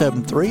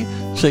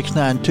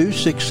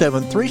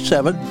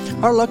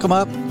 573-692-6737 or look them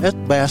up at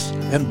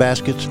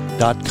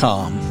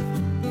bassandbaskets.com.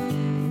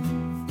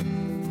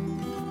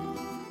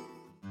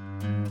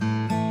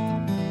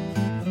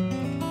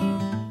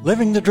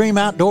 Living the Dream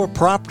Outdoor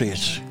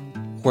Properties,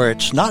 where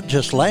it's not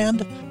just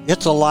land,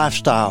 it's a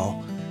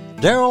lifestyle.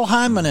 Daryl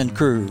Hyman and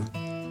crew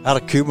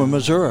out of Cuba,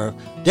 Missouri,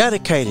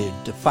 dedicated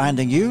to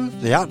finding you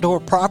the outdoor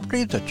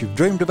property that you've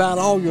dreamed about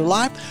all your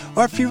life,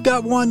 or if you've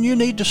got one you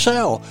need to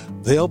sell,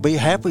 they'll be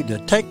happy to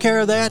take care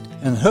of that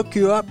and hook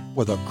you up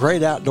with a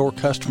great outdoor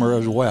customer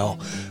as well.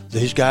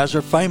 These guys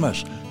are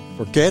famous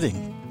for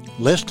getting,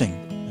 listing,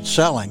 and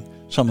selling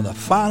some of the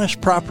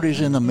finest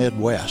properties in the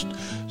Midwest.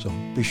 So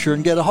be sure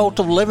and get a hold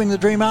of Living the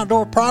Dream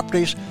Outdoor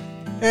Properties,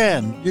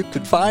 and you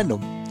can find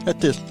them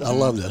at this, I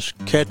love this,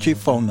 catchy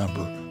phone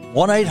number,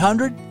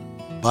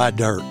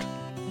 1-800-BUY-DIRT.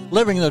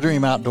 Living the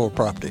Dream Outdoor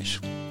Properties.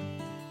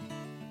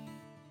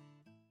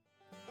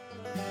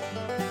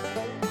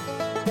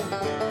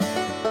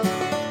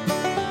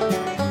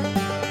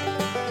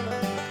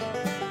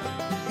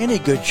 Any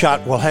good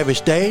shot will have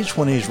his days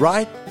when he's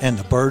right and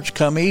the birds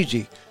come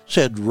easy,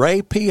 said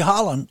Ray P.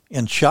 Holland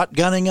in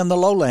Shotgunning in the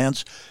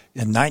Lowlands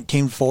in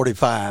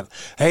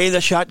 1945. Hey, the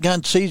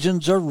shotgun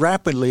seasons are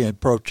rapidly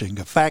approaching.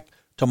 In fact,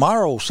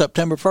 tomorrow,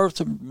 September 1st,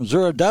 the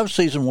Missouri dove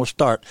season will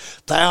start.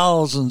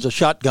 Thousands of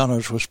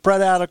shotgunners will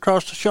spread out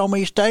across the Show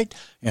Me State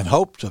in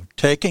hopes of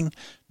taking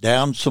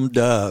down some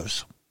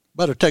doves.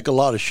 Better take a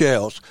lot of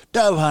shells.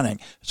 Dove hunting.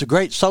 It's a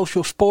great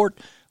social sport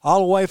all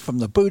the way from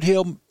the Boot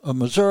Hill of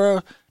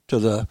Missouri to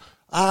the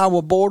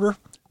Iowa border.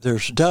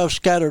 There's doves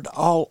scattered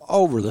all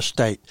over the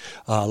state.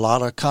 A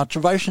lot of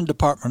conservation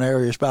department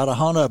areas, about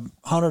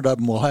 100 of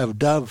them will have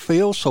dove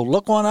fields, so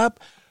look one up,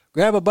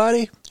 grab a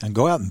buddy, and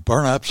go out and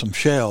burn up some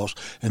shells.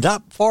 And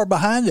not far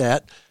behind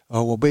that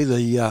will be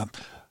the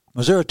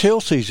Missouri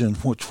teal season,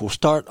 which will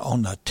start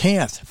on the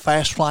 10th.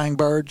 Fast-flying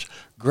birds,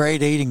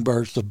 great eating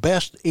birds, the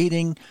best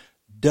eating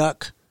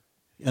duck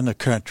in the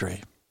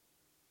country.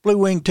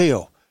 Blue-winged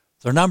teal.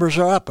 Their numbers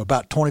are up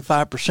about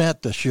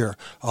 25% this year,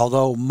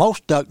 although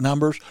most duck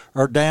numbers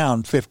are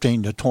down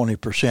 15 to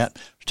 20%.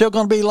 Still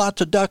going to be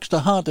lots of ducks to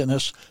hunt in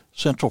this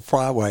Central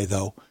Flyway,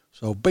 though.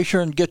 So be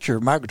sure and get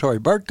your migratory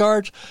bird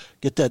cards,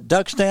 get that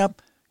duck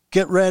stamp,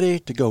 get ready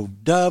to go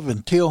dove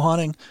and teal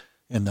hunting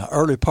in the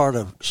early part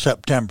of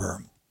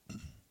September.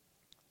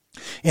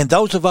 And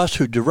those of us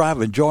who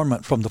derive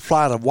enjoyment from the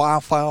flight of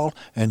wildfowl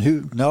and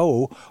who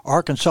know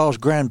Arkansas's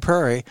Grand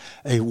Prairie,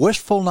 a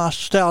wistful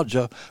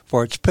nostalgia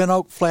for its Pin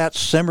Oak Flats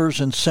simmers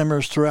and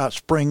simmers throughout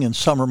spring and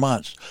summer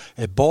months.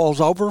 It boils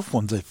over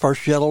when the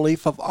first yellow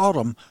leaf of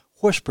autumn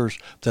whispers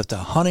that the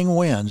hunting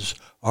winds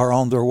are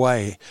on their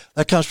way.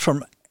 That comes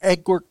from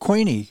Edward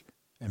Queenie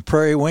and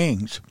Prairie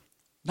Wings.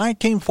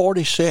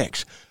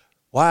 1946.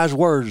 Wise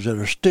words that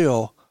are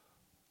still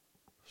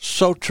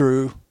so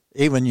true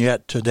even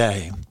yet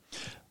today.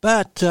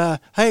 But,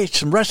 hey,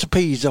 some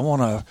recipes I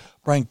want to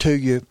bring to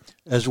you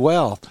as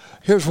well.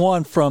 Here's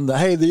one from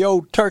the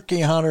old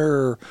turkey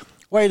hunter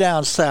way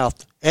down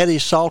south, Eddie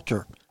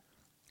Salter.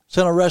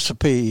 Sent a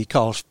recipe he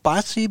calls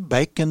spicy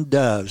bacon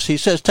doves. He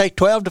says take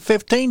 12 to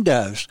 15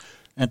 doves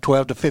and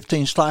 12 to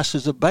 15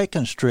 slices of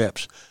bacon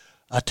strips,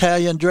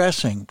 Italian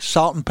dressing,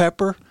 salt and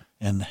pepper,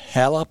 and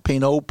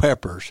jalapeno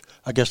peppers.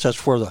 I guess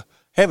that's where the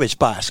heavy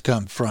spice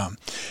comes from.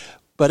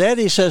 But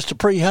Eddie says to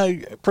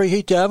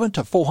preheat the oven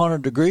to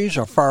 400 degrees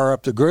or fire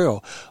up the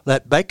grill.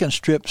 Let bacon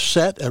strips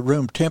set at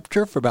room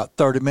temperature for about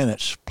 30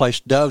 minutes.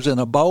 Place doves in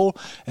a bowl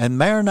and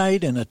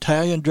marinate in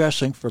Italian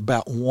dressing for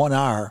about 1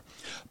 hour.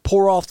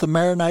 Pour off the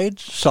marinade,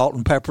 salt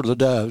and pepper the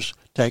doves.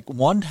 Take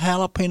 1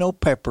 jalapeno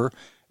pepper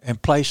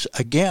and place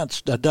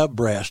against a dove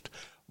breast.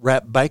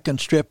 Wrap bacon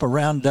strip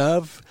around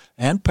dove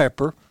and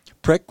pepper.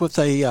 Prick with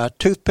a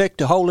toothpick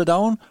to hold it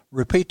on.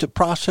 Repeat the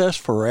process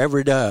for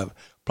every dove.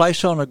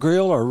 Place on a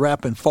grill or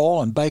wrap in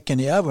foil and bake in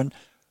the oven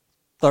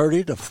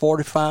 30 to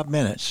 45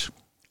 minutes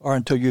or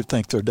until you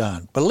think they're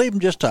done. But leave them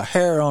just a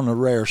hair on the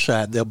rare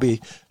side. They'll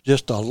be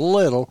just a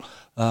little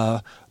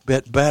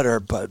bit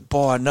better. But,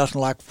 boy,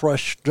 nothing like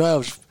fresh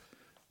doves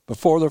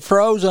before they're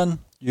frozen.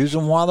 Use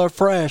them while they're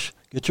fresh.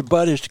 Get your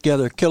buddies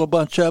together, kill a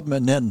bunch of them,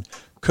 and then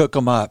cook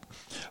them up.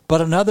 But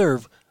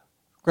another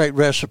great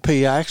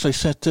recipe, I actually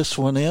sent this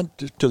one in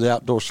to the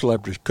Outdoor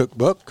Celebrities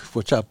Cookbook,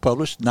 which I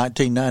published in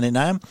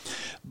 1999.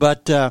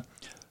 But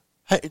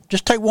hey,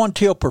 just take 1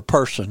 teal per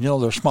person. You know,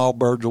 they're small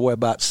birds, weigh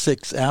about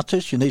 6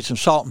 ounces. You need some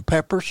salt and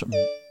pepper, some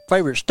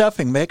favorite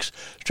stuffing mix,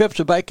 strips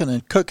of bacon,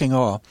 and cooking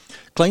oil.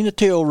 Clean the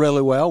teal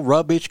really well.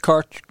 Rub each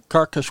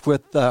carcass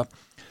with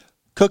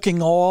cooking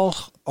oil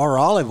or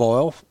olive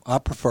oil, I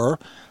prefer.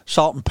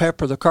 Salt and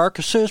pepper the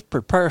carcasses.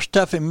 Prepare a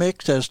stuffing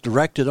mix as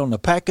directed on the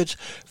package.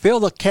 Fill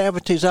the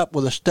cavities up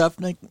with the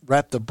stuffing.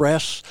 Wrap the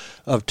breasts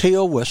of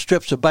teal with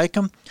strips of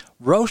bacon.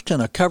 Roast in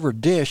a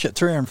covered dish at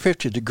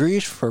 350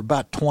 degrees for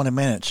about 20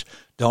 minutes.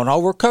 Don't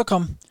overcook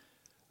them.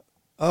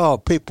 Oh,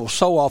 people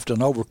so often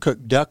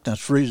overcook duck.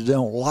 That's the reason they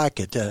don't like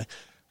it.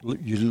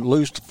 You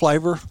lose the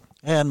flavor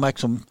and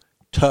makes them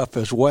tough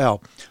as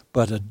well.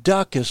 But a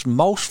duck is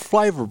most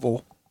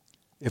flavorful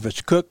if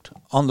it's cooked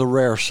on the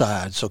rare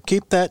side. So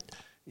keep that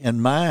in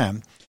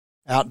mind.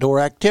 Outdoor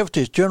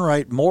activities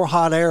generate more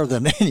hot air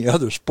than any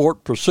other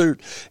sport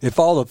pursuit. If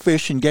all the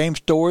fish and game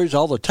stories,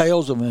 all the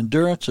tales of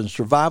endurance and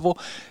survival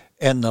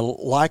and the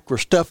like were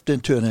stuffed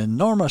into an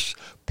enormous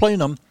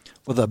plenum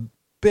with a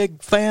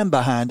big fan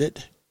behind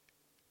it,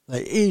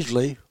 they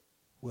easily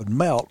would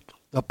melt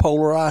the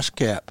polar ice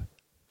cap.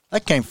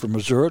 That came from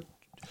Missouri.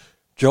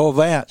 Joe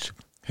Vance,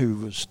 who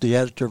was the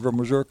editor of a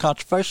Missouri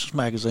Conservationist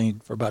magazine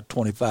for about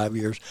 25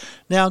 years,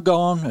 now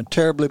gone and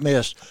terribly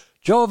missed.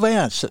 Joe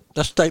Vance,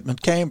 that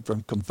statement came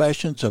from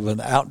Confessions of an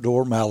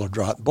Outdoor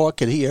Maladroit. Boy,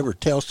 could he ever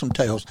tell some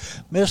tales.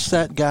 Miss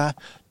that guy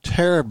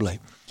terribly.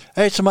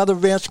 Hey, some other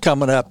events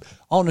coming up.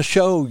 On the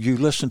show, you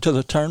listen to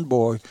the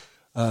Turnbow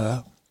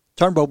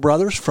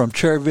brothers from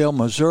Cherryville,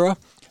 Missouri,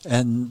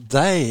 and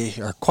they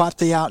are quite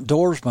the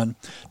outdoorsmen.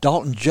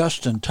 Dalton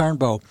Justin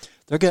Turnbow.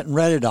 They're getting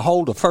ready to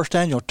hold the first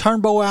annual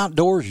Turnbow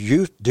Outdoors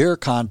Youth Deer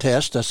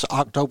Contest. That's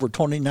October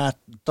 29th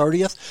and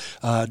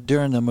 30th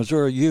during the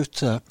Missouri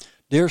Youth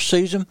deer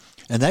season,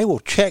 and they will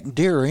check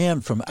deer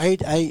in from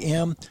 8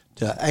 a.m.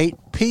 to 8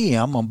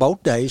 p.m. on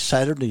both days,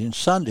 Saturday and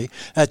Sunday,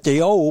 at the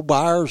old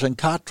Byers and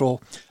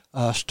Cottrell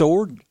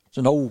store. It's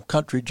an old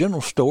country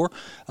general store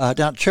down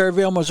at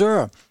Cherryville,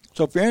 Missouri.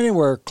 So if you're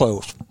anywhere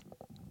close,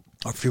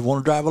 or if you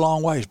want to drive a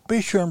long ways,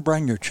 be sure and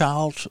bring your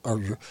child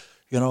or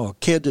a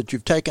kid that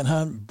you've taken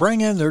hunting.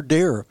 Bring in their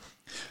deer.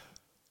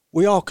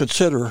 We all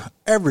consider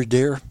every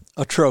deer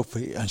a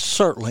trophy, and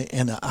certainly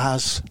in the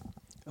eyes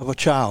of a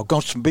child.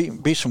 Going to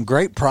be some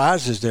great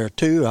prizes there,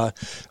 too.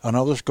 I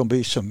know there's going to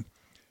be some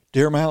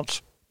deer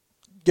mounts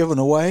given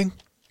away,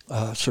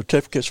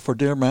 certificates for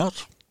deer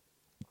mounts.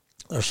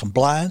 There's some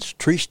blinds,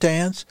 tree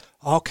stands,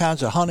 all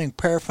kinds of hunting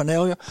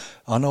paraphernalia.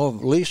 I know of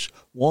at least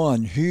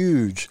one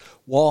huge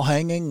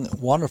wall-hanging,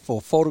 wonderful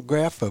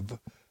photograph of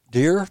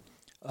deer,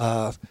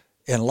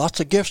 and lots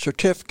of gift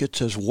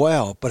certificates as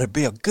well. But it'd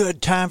be a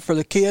good time for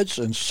the kids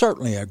and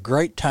certainly a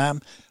great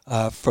time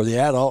for the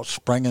adults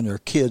bringing their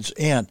kids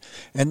in.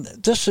 And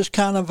this is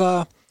kind of,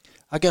 a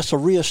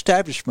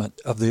reestablishment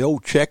of the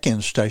old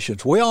check-in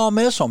stations. We all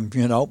miss them,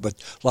 but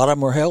a lot of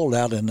them are held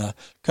out in the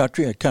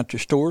country at country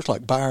stores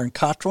like Byron and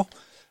Cottrell.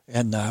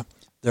 And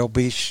there'll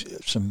be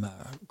some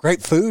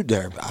great food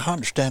there. I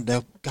understand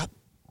they've got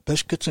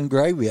biscuits and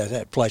gravy at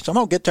that place. I'm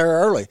going to get there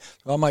early,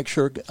 so I'll make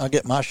sure I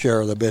get my share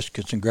of the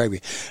biscuits and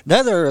gravy.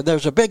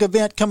 There's a big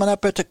event coming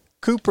up at the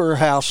Cooper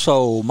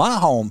household, my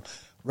home,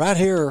 right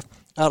here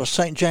out of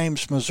St.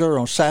 James, Missouri,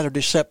 on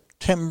Saturday,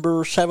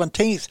 September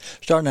 17th,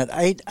 starting at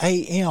 8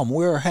 a.m.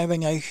 We're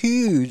having a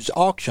huge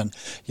auction.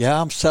 Yeah,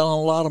 I'm selling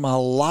a lot of my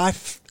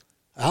life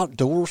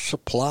outdoor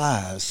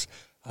supplies.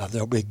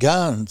 There'll be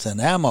guns and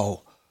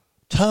ammo,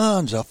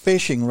 tons of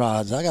fishing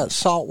rods. I got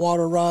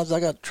saltwater rods. I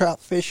got trout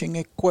fishing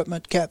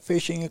equipment, cat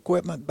fishing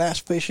equipment, bass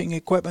fishing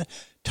equipment,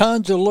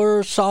 tons of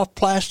lures, soft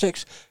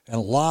plastics, and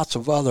lots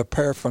of other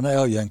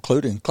paraphernalia,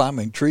 including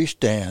climbing tree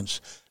stands,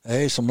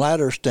 some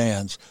ladder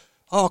stands,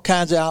 all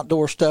kinds of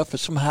outdoor stuff and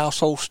some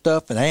household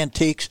stuff and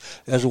antiques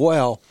as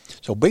well.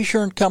 So be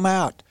sure and come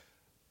out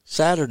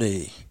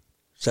Saturday,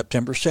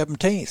 September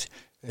 17th.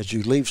 As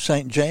you leave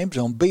St. James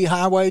on B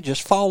Highway,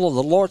 just follow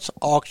the Lort's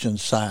auction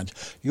signs.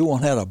 You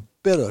won't have a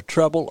bit of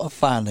trouble of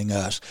finding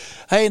us.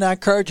 Hey, and I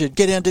encourage you to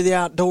get into the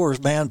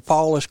outdoors, man.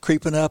 Fall is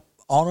creeping up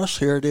on us.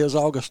 Here it is,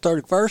 August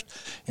 31st,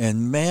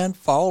 and man,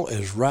 fall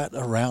is right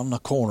around the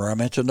corner. I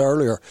mentioned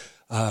earlier,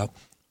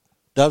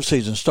 dove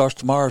season starts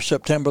tomorrow,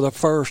 September the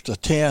 1st. The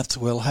 10th,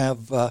 we'll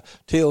have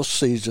teal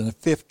season. The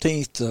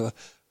 15th,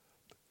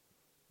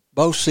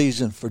 bow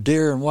season for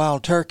deer and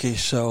wild turkey.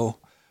 So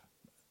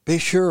be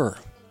sure.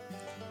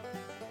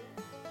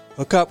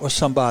 Hook up with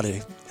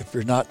somebody if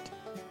you're not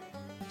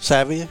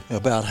savvy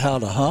about how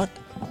to hunt.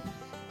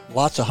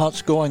 Lots of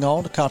hunts going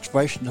on. The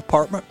Conservation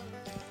Department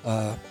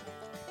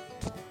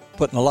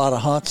putting a lot of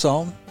hunts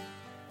on.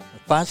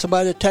 Find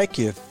somebody to take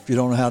you if you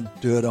don't know how to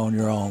do it on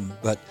your own.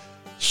 But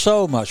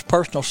so much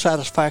personal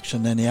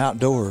satisfaction in the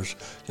outdoors.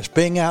 Just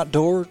being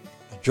outdoors,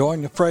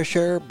 enjoying the fresh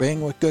air,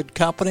 being with good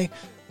company,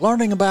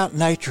 learning about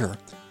nature,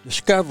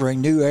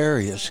 discovering new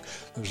areas.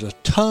 There's a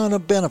ton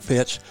of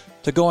benefits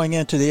to going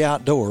into the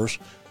outdoors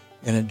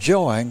and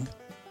enjoying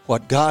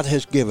what God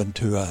has given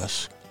to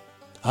us.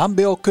 I'm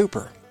Bill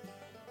Cooper.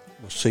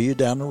 We'll see you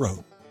down the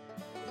road.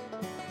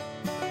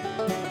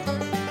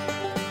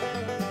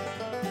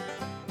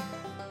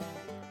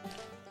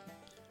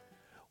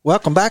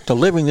 Welcome back to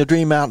Living the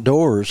Dream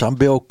Outdoors. I'm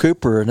Bill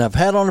Cooper, and I've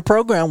had on the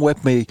program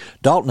with me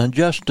Dalton and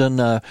Justin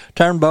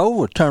Turnbow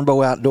with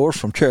Turnbow Outdoors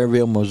from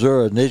Cherryville,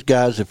 Missouri. And these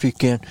guys, if you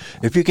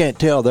can't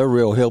tell, they're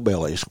real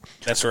hillbillies.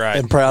 That's right.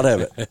 And proud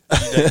of it.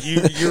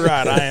 You're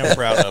right. I am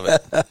proud of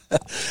it.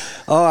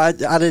 Oh,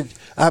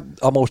 I'm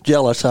almost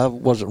jealous. I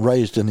wasn't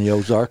raised in the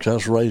Ozarks. I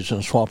was raised in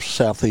the swamps of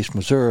southeast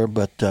Missouri,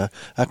 but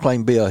I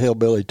claim to be a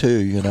hillbilly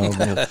too, you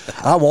know.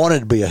 I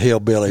wanted to be a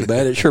hillbilly,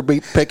 man. It sure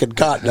beat picking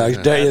cotton, I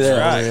can tell you that.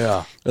 Right.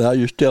 Yeah. And I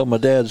used to tell my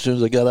dad as soon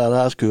as I got out of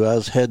high school, I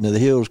was heading to the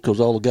hills because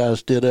all the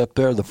guys did up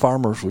there, the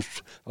farmers,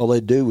 all they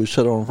do was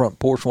sit on the front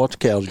porch and watch the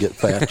cows get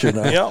fat, you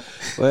know. Yep.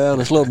 Well,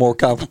 it's a little more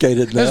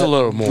complicated than There's that. a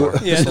little more.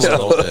 Yeah, just a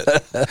little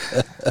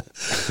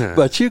bit.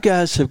 But you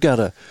guys have got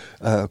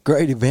a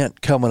great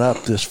event coming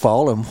up this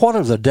fall. And what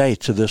are the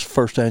dates of this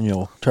first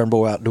annual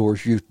Turnbow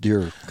Outdoors Youth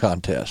Deer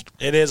Contest?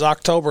 It is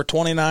October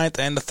 29th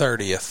and the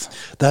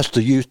 30th. That's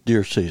the youth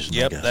deer season.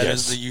 Yep, I guess. that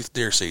is the youth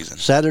deer season.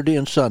 Saturday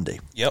and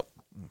Sunday. Yep.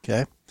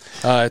 Okay.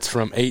 It's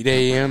from 8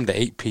 a.m.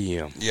 to 8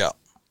 p.m. Yep.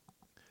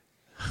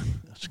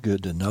 That's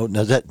good to know.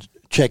 Now, that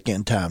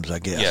check-in times, I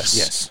guess.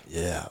 Yes.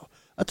 Yeah.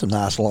 That's a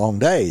nice long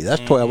day.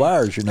 That's 12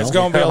 hours, you know. It's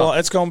going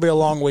to be a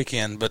long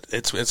weekend, but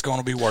it's going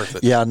to be worth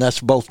it. Yeah, and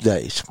that's both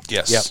days.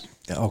 Yes.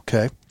 Yep.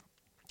 Okay.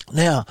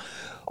 Now,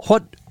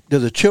 what do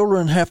the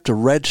children have to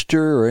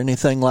register or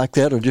anything like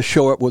that, or just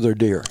show up with their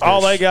deer?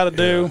 All they got to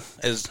do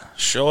is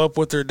show up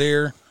with their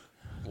deer.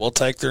 We'll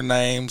take their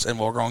names, and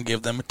we're going to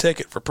give them a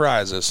ticket for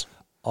prizes.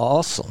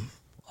 Awesome.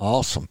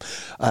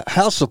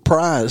 How's the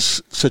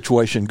prize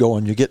situation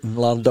going? You getting a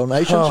lot of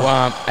donations? Well,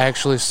 I'm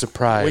actually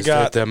surprised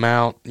at the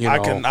amount.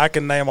 I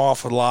can name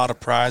off a lot of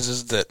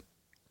prizes that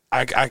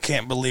I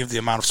can't believe the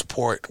amount of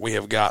support we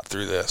have got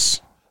through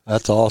this.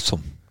 That's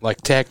awesome.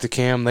 Like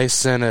Tacticam, they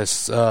sent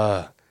us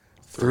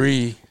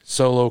 3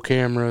 solo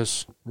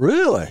cameras.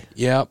 Really?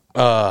 Yep.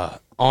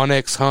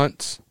 Onyx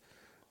Hunts,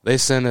 they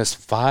sent us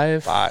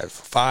 5.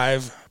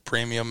 5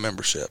 premium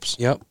memberships.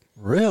 Yep.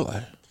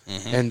 Really?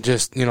 Mm-hmm. And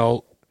just,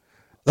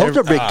 those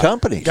are big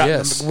companies.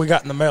 Yes. We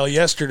got in the mail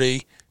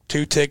yesterday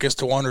 2 tickets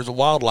to Wonders of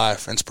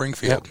Wildlife in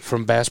Springfield. Yep,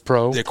 from Bass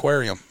Pro. The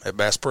aquarium at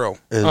Bass Pro.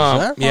 Is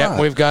that Yeah,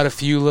 right? we've got a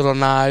few little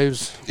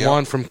knives. Yep.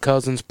 One from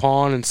Cousins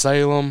Pawn in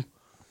Salem.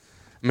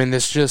 I mean,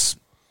 it's just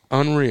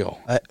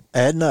unreal.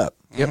 Adding up.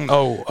 Yep. Mm-hmm.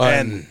 Oh,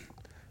 and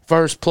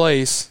first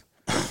place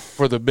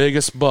for the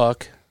biggest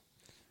buck,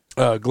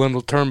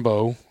 Glendale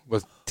Turnbow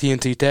with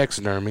TNT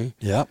Taxidermy.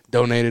 Yep.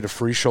 Donated a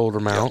free shoulder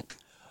mount.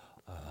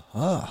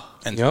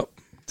 And Yep.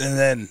 And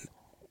then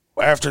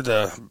after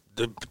the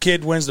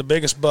kid wins the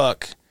biggest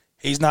buck,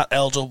 he's not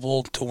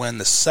eligible to win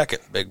the second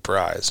big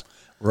prize.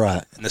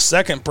 Right. And the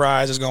second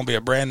prize is going to be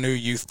a brand new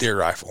youth deer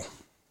rifle.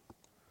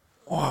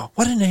 Wow.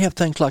 Why didn't they have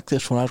things like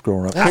this when I was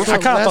growing up? I kind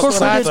of That's thought the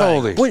what I same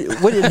told thing.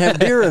 him. We didn't have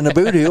deer in the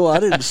boot hill. I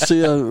didn't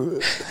see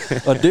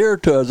a deer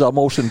till I was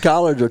almost in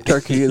college or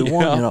turkey, either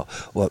one. Yeah. You know,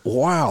 but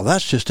wow,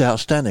 that's just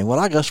outstanding. Well,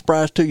 I got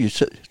surprised too. You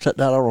sit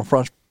down on the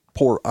front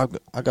porch.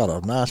 I got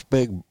a nice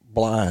big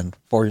blind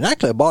for you. And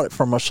actually, I bought it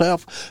for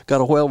myself. Got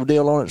a whale of a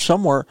deal on it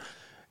somewhere,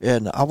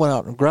 and I went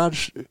out in the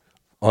garage,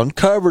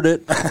 uncovered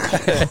it.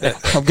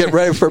 I'm getting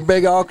ready for a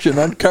big auction.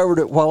 Uncovered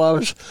it while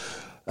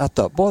I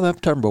thought, boy, them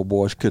Turnbow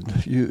boys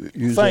could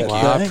use Thank that you. thing.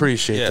 I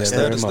appreciate Yes, that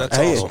very that is- much. that's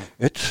Hey,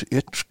 awesome.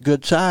 it's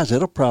good size.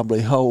 It'll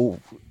probably hold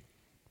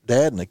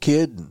Dad and the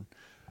kid and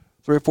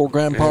 3 or 4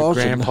 grandpas.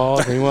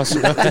 Grandpas, he wants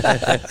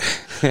to.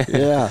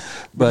 Yeah,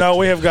 but no,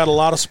 we have got a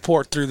lot of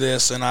support through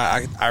this, and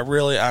I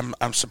really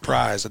I'm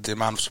surprised at the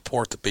amount of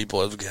support that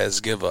people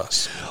has give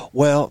us.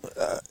 Well,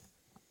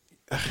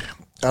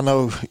 I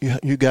know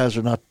you guys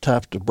are not the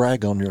type to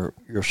brag on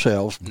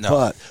yourselves,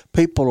 but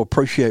people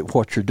appreciate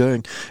what you're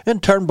doing.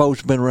 And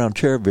Turnbow's been around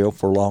Cherryville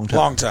for a long time.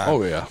 Long time.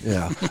 Oh, yeah.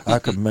 Yeah, I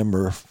can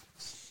remember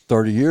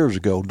 30 years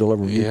ago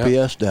delivering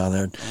UPS down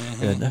there,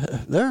 and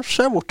there are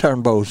several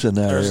Turnbows in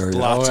that There's area.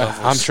 lots of us.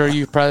 I'm sure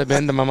you've probably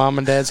been to my mom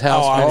and dad's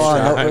house.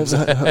 I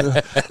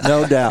know.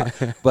 No doubt.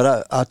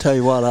 But I tell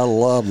you what, I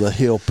love the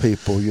Hill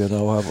people. You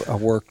know, I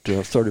worked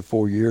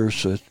 34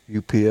 years at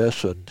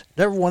UPS and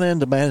never went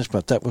into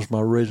management. That was my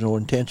original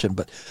intention.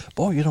 But,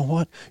 boy, you know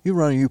what? You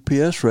run a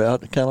UPS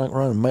route, kind of like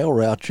running a mail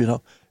route, you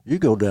know. You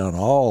go down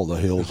all the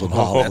hills and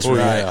hollows. That's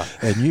right.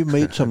 And you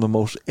meet some of the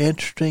most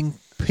interesting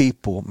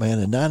people, man,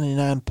 and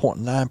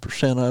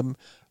 99.9% of them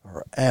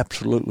are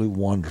absolutely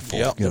wonderful.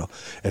 Yep. You know,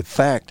 in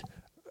fact,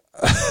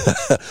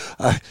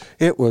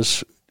 it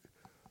was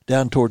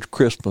down towards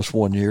Christmas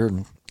one year,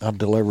 and I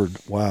delivered,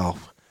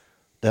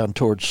 down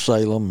towards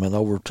Salem and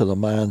over to the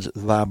mines at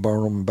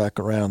Viburnum and back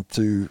around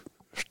through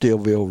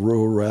Steelville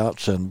rural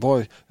routes. And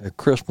boy, at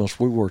Christmas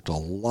we worked a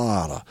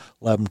lot of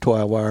 11,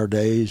 12-hour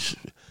days.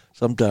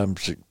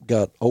 Sometimes it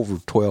got over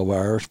 12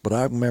 hours, but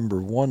I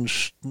remember one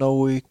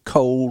snowy,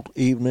 cold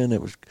evening.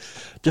 It was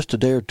just a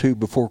day or two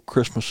before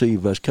Christmas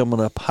Eve. I was coming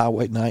up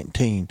Highway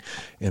 19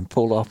 and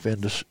pulled off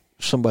into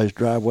somebody's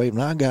driveway. When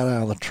I got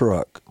out of the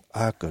truck,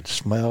 I could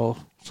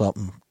smell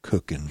something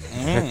cooking.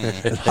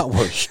 And I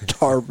was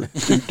starving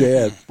to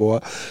death,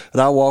 boy.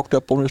 And I walked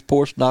up on his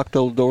porch, knocked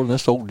on the door, and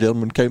this old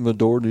gentleman came to the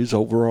door in his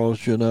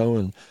overalls, you know,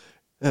 and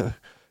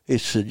he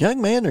said,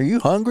 "Young man, are you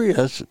hungry?"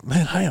 I said,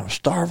 "Man, I am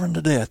starving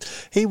to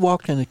death." He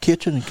walked in the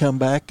kitchen and come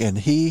back, and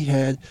he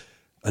had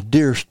a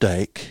deer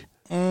steak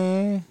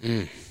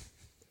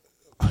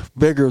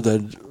bigger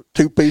than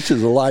 2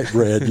 pieces of light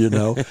bread, you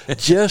know,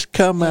 just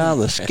come out of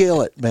the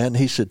skillet, man.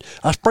 He said,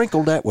 "I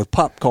sprinkled that with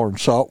popcorn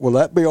salt. Will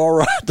that be all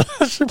right?"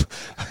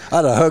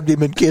 I'd have hugged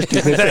him and kissed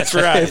him. That's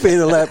right. If he'd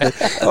have let me.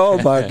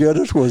 Oh, my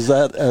goodness, was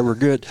that ever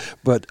good.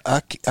 But I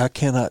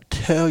cannot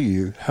tell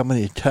you how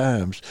many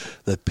times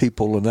that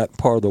people in that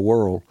part of the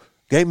world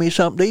gave me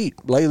something to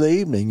eat late in the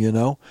evening, you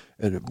know.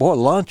 And, boy,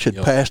 lunch had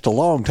passed a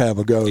long time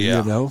ago,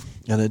 you know,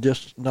 and it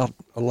just not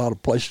a lot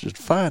of places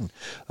to find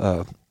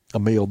a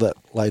meal that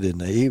late in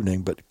the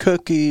evening, but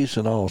cookies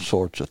and all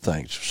sorts of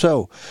things.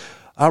 So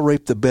I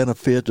reap the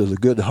benefit of the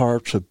good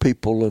hearts of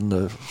people in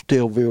the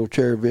Steelville,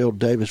 Cherryville,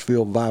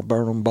 Davisville,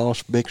 Viburnum,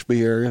 Boss,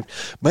 Bixby area.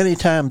 Many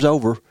times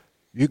over,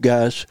 you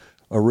guys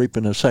are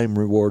reaping the same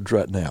rewards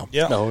right now.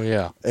 Yeah. Oh,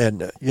 yeah.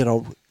 And, you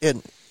know,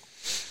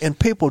 and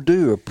people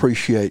do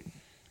appreciate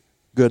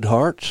good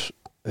hearts,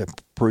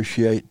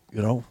 appreciate,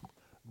 you know,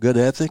 good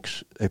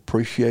ethics,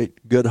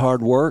 appreciate good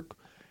hard work.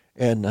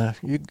 And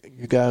you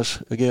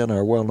guys again are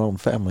a well-known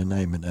family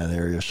name in that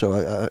area.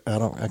 So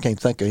I can't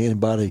think of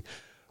anybody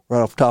right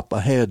off the top of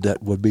my head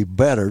that would be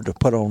better to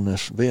put on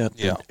this event.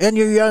 Yeah. And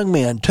your young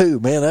men too,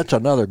 man. That's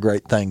another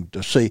great thing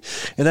to see.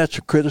 And that's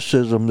a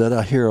criticism that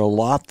I hear a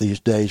lot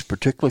these days,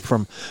 particularly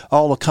from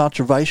all the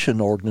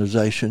conservation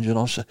organizations. You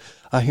know, so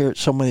I hear it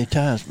so many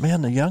times.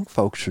 Man, the young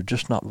folks are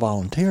just not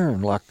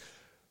volunteering like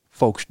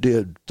folks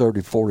did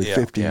 30, 40,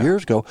 50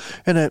 years ago.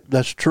 And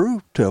that's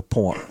true to a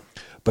point.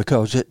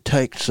 Because it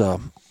takes a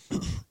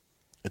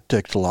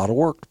lot of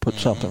work to put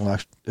something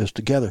like this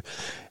together,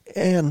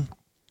 and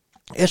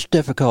it's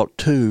difficult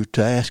too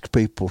to ask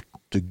people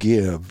to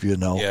give. You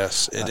know,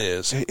 yes, it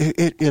is.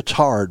 It's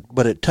hard,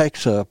 but it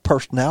takes a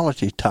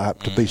personality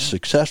type to be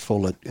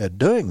successful at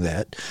doing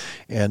that,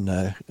 and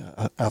I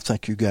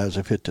think you guys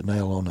have hit the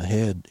nail on the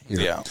head here.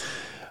 Yeah.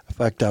 In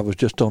fact, I was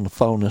just on the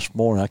phone this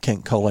morning. I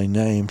can't call any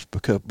names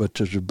but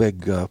there's a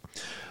big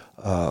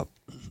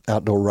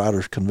outdoor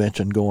riders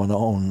convention going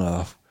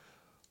on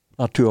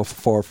not too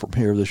far from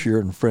here this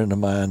year, and a friend of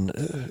mine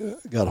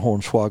got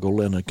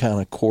Hornswoggle in and kind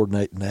of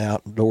coordinating the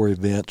outdoor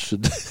events.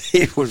 And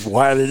he was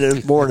whining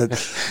this morning,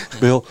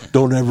 "Bill,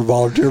 don't ever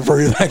volunteer for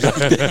anything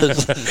like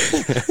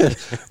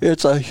this."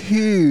 It's a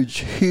huge,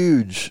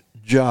 huge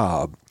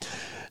job.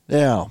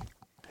 Now,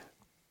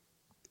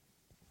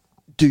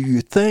 do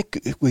you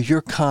think with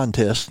your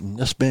contest, and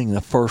this being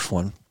the first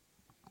one,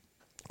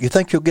 you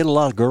think you'll get a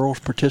lot of girls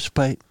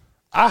participate?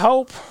 I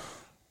hope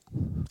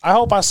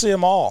I see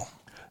them all.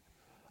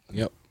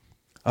 Yep.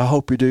 I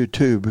hope you do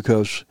too,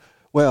 because,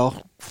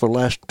 well, for the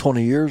last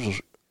 20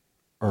 years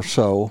or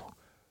so,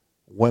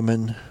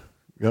 women,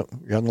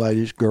 young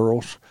ladies,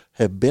 girls,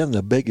 have been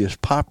the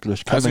biggest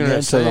populace coming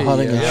into the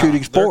hunting and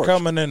shooting sports. They're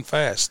coming in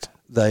fast.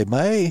 They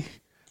may.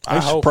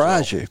 They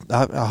surprise you.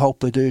 I hope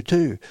they do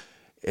too.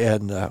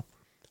 And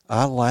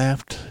I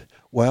laughed.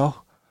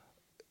 Well,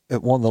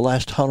 at one of the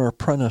last hunter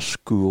apprentice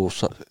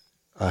schools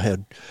I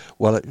had,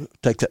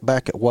 take that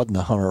back, it wasn't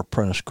a hunter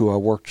apprentice school. I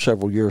worked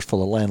several years for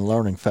the Land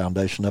Learning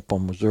Foundation up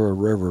on Missouri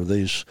River.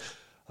 These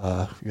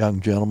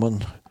young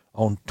gentlemen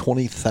owned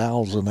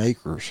 20,000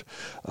 acres.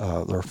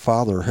 Their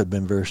father had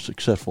been very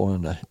successful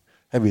in the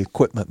heavy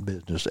equipment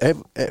business.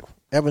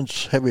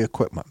 Evans Heavy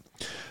Equipment.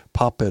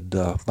 Pop had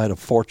made a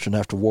fortune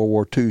after World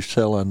War II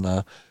selling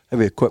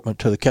heavy equipment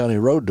to the county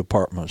road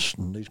departments.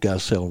 And these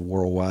guys sell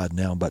worldwide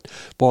now. But,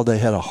 boy, they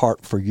had a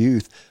heart for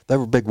youth. They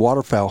were big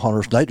waterfowl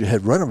hunters. They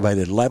had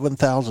renovated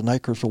 11,000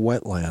 acres of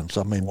wetlands.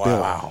 I mean,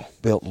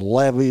 built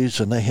levees,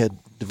 and they had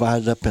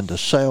divided up into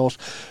cells.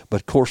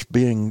 But, of course,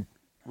 being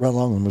right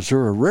along the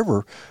Missouri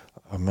River,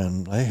 I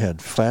mean, they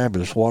had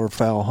fabulous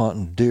waterfowl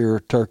hunting, deer,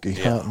 turkey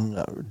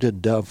hunting,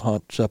 did dove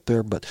hunts up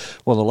there. But,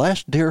 well, the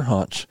last deer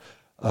hunts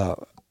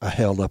I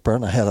held up there,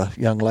 and I had a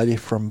young lady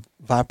from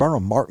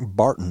Viburnum, Martin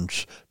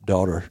Barton's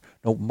daughter.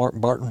 Know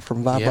Martin Barton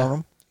from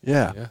Viburnum?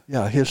 Yeah,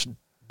 his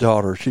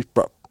daughter. She's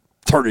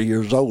 30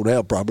 years old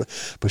now, probably.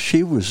 But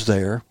she was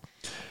there,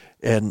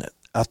 and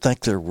I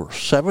think there were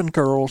 7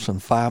 girls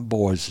and 5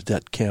 boys at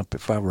that camp,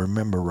 if I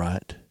remember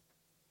right.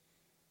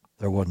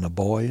 There wasn't a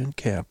boy in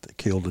camp that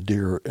killed a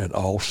deer, and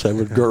all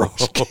 7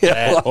 girls killed.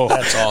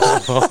 That's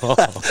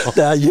awesome.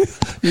 Now,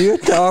 you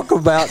talk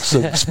about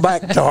some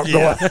smack talk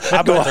going.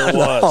 I bet there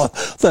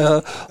was.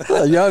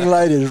 The young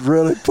ladies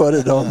really put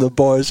it on the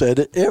boys, and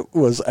it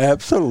was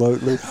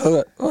absolutely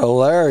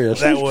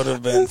hilarious. That would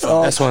have been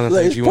fun. That's one of the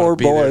things you want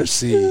to be there to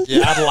see.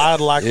 Yeah, I'd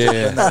like to have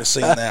been there to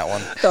see that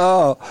one.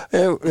 Oh,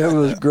 it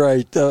was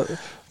great.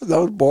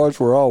 Those boys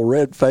were all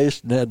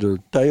red-faced and had their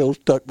tails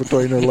tucked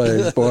between their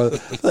legs. Boy,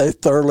 they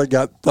thoroughly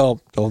got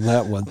thumped on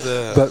that one.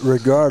 But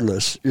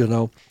regardless,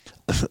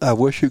 I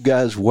wish you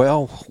guys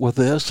well with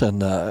this,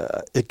 and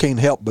it can't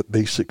help but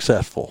be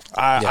successful.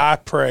 I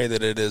pray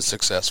that it is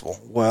successful.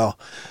 Well,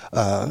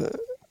 I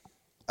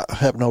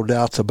have no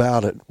doubts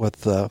about it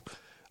with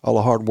all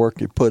the hard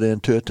work you put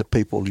into it, the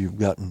people you've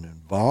gotten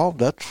involved.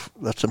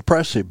 That's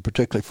impressive,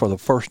 particularly for the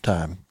first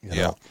time. You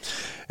know.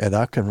 And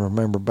I can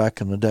remember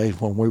back in the days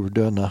when we were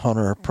doing the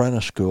Hunter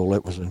Apprentice School,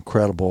 it was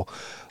incredible,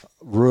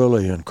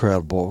 really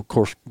incredible. Of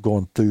course,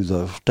 going through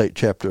the state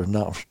chapter of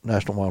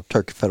National Wild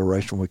Turkey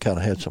Federation, we kind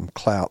of had some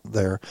clout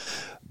there.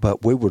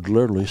 But we would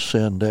literally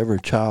send every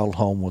child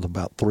home with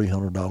about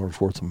 $300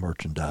 worth of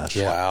merchandise.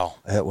 Yeah. Wow.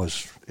 It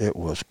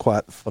was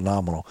quite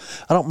phenomenal.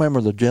 I don't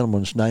remember the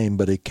gentleman's name,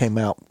 but he came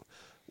out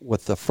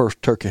with the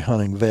first turkey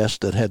hunting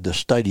vest that had the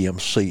stadium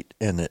seat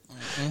in it.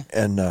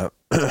 Mm-hmm.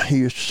 And he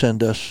used to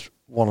send us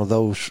one of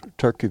those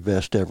turkey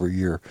vests every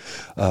year.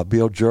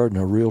 Bill Jordan,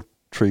 a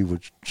Realtree,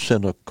 would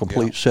send a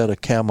complete set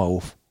of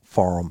camo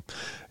for them,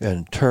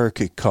 and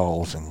turkey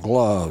calls and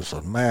gloves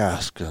and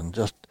masks and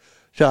just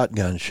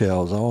shotgun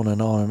shells, on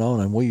and on and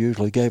on. And we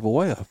usually gave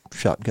away a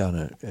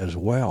shotgun as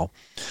well.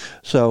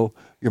 So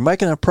you're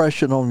making an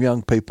impression on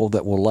young people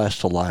that will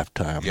last a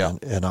lifetime. Yeah.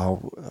 And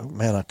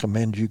I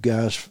commend you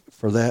guys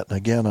for that. And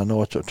again, I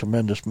know it's a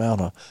tremendous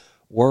amount of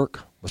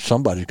work, but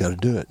somebody's got to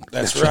do it.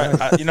 That's right.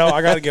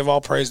 I got to give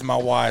all praise to my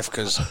wife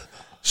because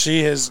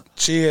she has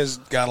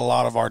got a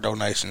lot of our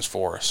donations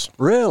for us.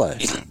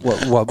 Really?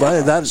 Well,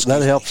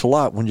 that helps a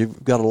lot when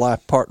you've got a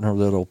life partner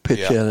that'll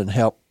pitch in and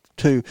help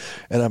too.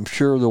 And I'm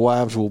sure the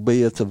wives will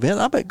be at the event.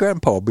 I bet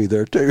Grandpa will be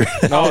there too.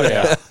 Oh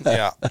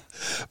yeah.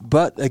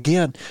 But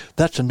again,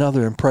 that's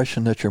another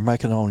impression that you're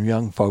making on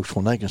young folks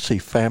when they can see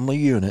family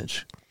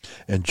units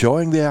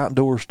enjoying the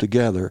outdoors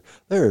together.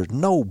 There is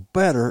no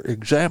better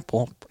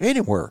example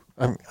anywhere.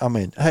 I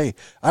mean, hey,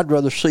 I'd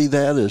rather see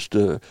that as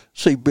to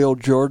see Bill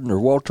Jordan or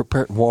Walter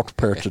Parrott. Walter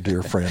Parrott's a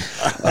dear friend.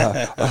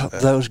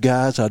 Those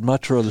guys, I'd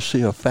much rather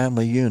see a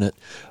family unit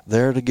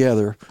there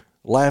together,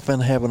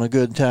 laughing, having a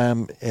good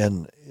time,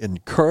 and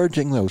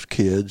encouraging those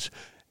kids.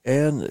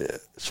 And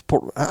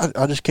support.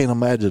 I just can't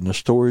imagine the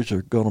stories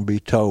are going to be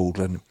told.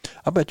 And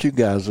I bet you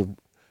guys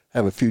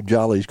have a few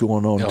jollies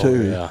going on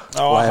too. Yeah.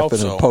 Oh, I hope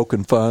laughing so. and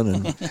poking fun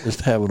and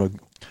just having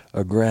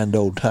a grand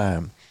old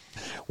time.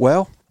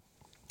 Well,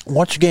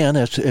 once again,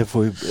 if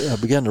we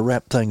begin to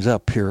wrap things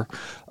up here,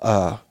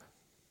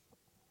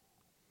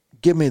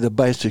 give me the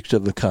basics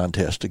of the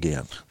contest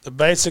again. The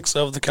basics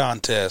of the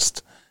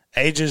contest.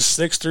 Ages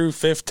 6 through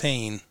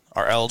 15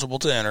 are eligible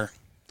to enter.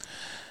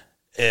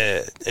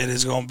 It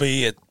is going to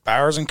be at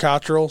Bowers and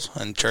Cottrell's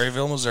in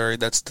Cherryville, Missouri.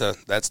 That's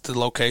the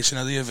location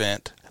of the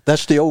event.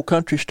 That's the old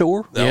country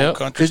store? The old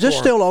country store. Is this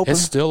still open?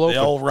 It's still open.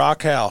 The old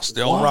Rock House,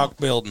 the old Rock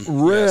building.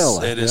 Really?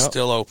 Yes, it is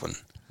still open.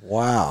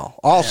 Wow.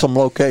 Awesome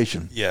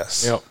location.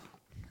 Yes. Yep.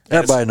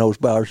 Everybody knows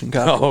Bowers and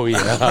Cottrell. Oh,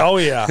 yeah. Oh,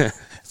 yeah.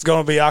 It's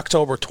going to be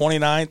October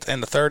 29th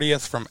and the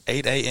 30th from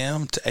 8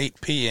 a.m. to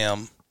 8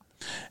 p.m.,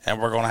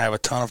 and we're going to have a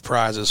ton of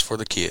prizes for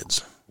the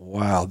kids.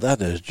 Wow,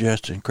 that is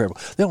just incredible.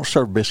 They don't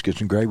serve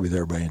biscuits and gravy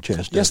there by any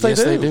chance, do Yes, they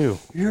Yes, they do.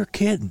 You're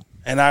kidding.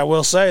 And I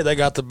will say they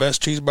got the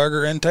best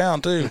cheeseburger in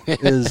town, too.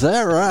 Is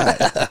that right?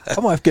 I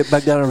might have to get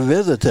back down and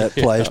visit that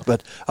place,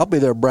 but I'll be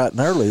there bright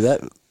and early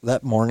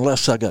that morning,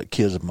 unless I got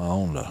kids of my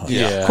own to hunt.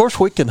 Yeah. Of course,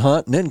 we can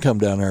hunt and then come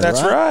down there,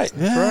 That's right.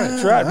 Yeah.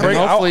 That's right. And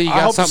hopefully you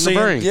got something to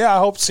bring. Yeah, I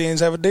hope Seans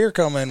have a deer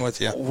come in with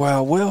you.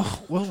 Well, we'll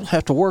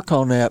have to work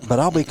on that, but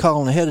I'll be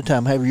calling ahead of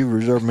time, have you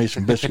reserve me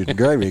some biscuits and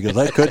gravy, because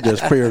they could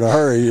disappear in a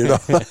hurry, you know.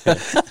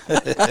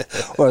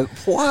 Well,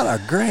 what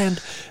a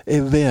grand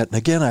event. And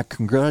again, I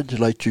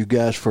congratulate you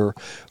guys for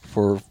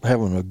for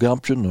having a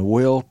gumption, a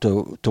will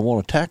to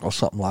want to tackle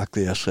something like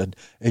this, and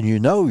you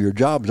know your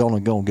job's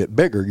only going to get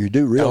bigger. You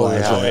do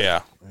realize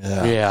that.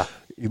 Yeah.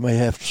 You may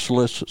have to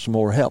solicit some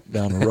more help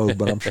down the road,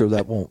 but I'm sure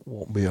that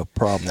won't be a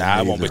problem.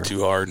 Nah, it won't be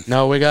too hard.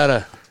 No, we got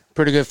a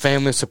pretty good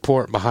family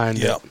support behind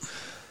it.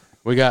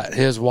 We got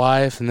his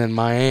wife, and then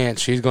my aunt.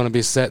 She's going to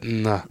be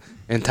sitting the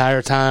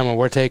entire time when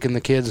we're taking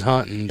the kids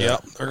hunting.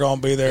 Yep, they're going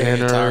to be there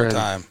the entire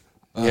time.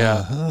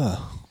 Yeah.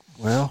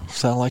 Well,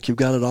 sound like you've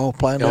got it all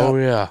planned out. Oh,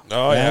 yeah.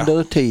 Down to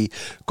the T.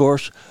 Of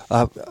course,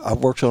 I've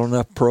worked on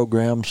enough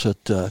programs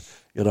that,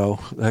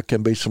 there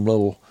can be some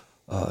little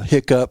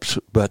hiccups,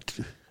 but,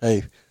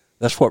 hey,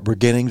 that's what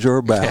beginnings are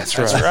about. That's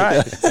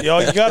right.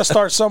 You got to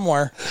start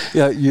somewhere.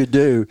 Yeah, you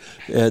do,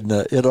 and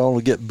it'll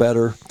only get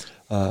better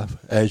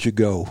as you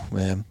go,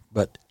 man.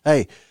 But,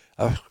 hey,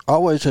 I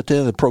always at the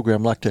end of the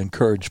program like to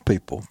encourage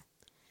people.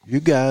 You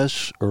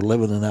guys are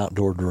living an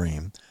outdoor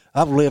dream.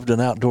 I've lived an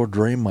outdoor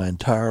dream my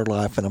entire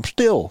life, and I'm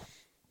still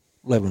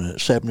living it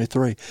at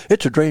 73.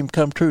 It's a dream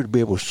come true to be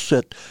able to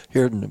sit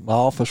here in my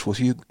office with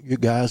you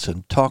guys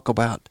and talk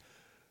about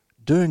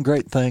doing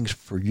great things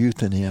for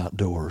youth in the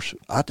outdoors.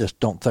 I just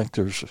don't think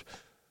there's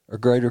a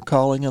greater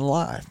calling in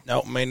life.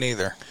 No, me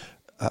neither.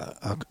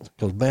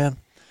 Because, man,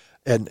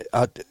 and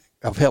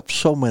I've helped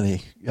so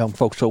many young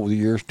folks over the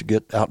years to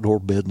get outdoor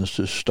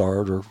businesses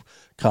started or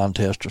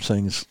contests or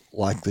things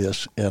like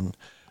this, and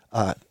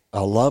I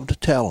love to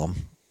tell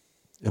them,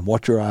 and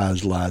watch your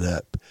eyes light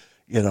up.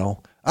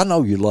 I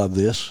know you love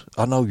this.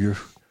 I know you're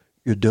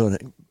doing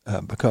it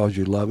because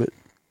you love it.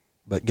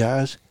 But,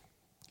 guys,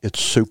 it's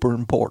super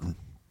important.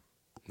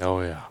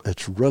 Oh, yeah.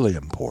 It's really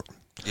important.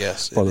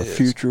 Yes, for the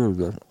future of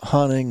the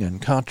hunting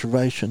and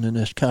conservation in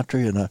this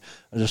country. And I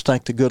just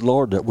thank the good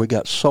Lord that we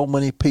got so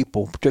many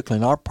people,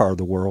 particularly in our part of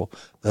the world,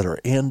 that are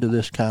into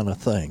this kind of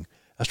thing.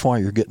 That's why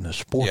you're getting the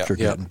sport you're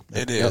getting.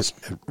 It is.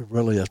 It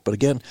really is. But,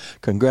 again,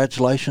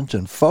 congratulations.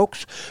 And,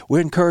 folks,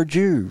 we encourage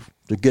you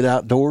to get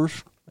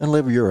outdoors and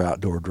live your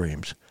outdoor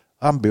dreams.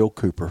 I'm Bill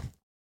Cooper.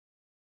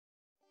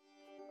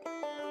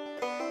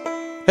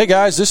 Hey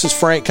guys, this is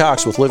Frank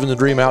Cox with Living the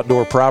Dream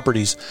Outdoor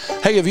Properties.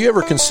 Hey, have you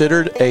ever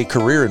considered a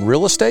career in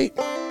real estate?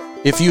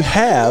 If you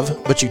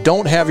have, but you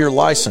don't have your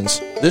license,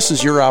 this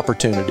is your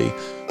opportunity.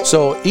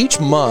 So each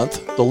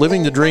month, the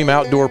Living the Dream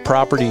Outdoor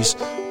Properties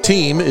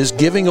team is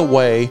giving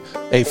away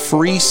a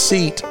free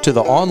seat to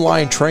the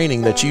online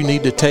training that you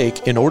need to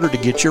take in order to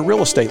get your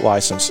real estate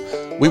license.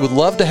 We would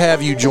love to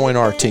have you join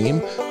our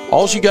team.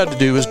 All you got to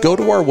do is go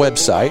to our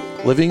website,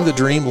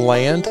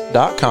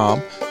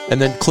 livingthedreamland.com, and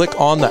then click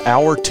on the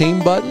Our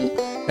Team button,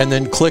 and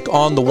then click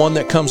on the one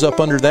that comes up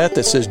under that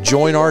says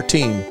Join Our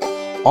Team.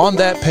 On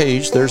that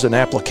page, there's an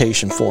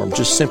application form.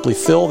 Just simply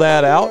fill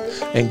that out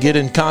and get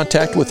in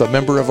contact with a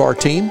member of our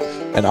team,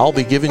 and I'll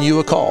be giving you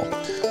a call.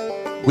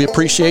 We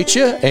appreciate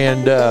you,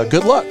 and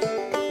good luck.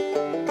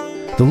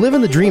 The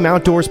Living the Dream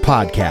Outdoors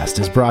podcast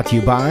is brought to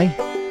you by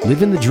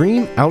Living the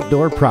Dream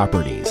Outdoor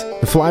Properties,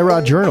 the Fly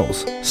Rod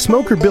Journals,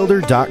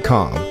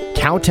 SmokerBuilder.com,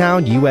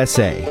 Cowtown,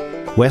 USA,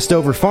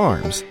 Westover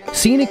Farms,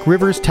 Scenic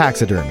Rivers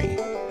Taxidermy,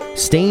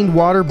 Stained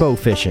Water Bow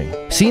Fishing,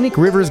 Scenic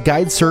Rivers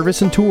Guide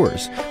Service and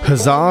Tours,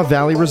 Huzzah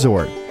Valley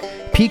Resort,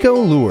 Pico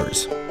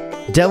Lures,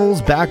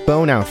 Devil's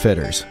Backbone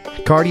Outfitters,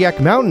 Cardiac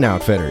Mountain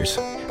Outfitters,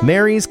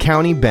 Mary's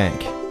County Bank,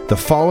 The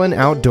Fallen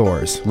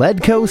Outdoors,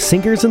 Ledco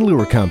Sinkers and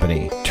Lure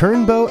Company,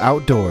 Turnbow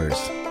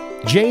Outdoors,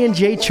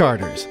 J&J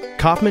Charters,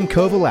 Kaufman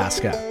Cove,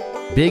 Alaska,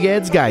 Big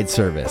Ed's Guide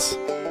Service,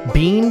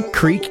 Bean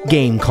Creek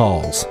Game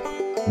Calls,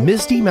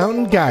 Misty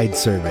Mountain Guide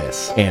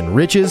Service, and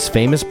Rich's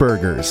Famous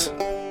Burgers.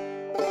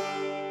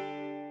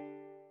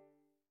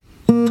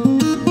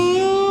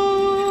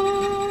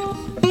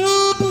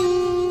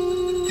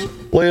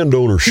 Land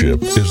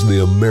ownership is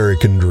the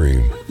American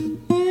dream.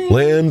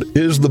 Land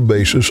is the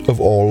basis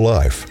of all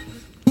life.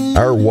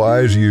 Our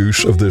wise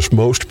use of this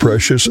most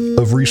precious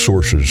of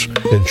resources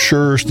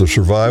ensures the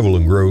survival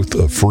and growth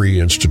of free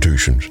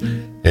institutions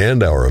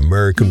and our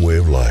American way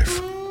of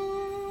life.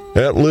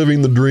 At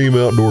Living the Dream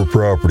Outdoor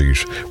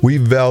Properties, we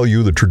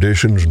value the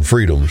traditions and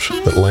freedoms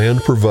that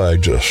land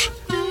provides us.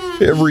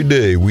 Every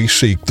day we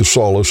seek the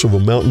solace of a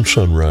mountain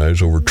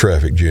sunrise over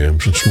traffic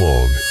jams and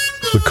smog,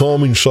 the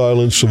calming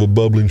silence of a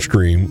bubbling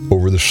stream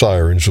over the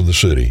sirens of the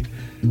city,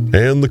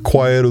 and the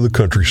quiet of the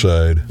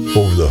countryside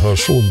over the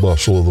hustle and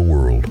bustle of the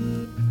world.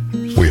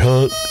 We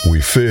hunt,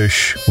 we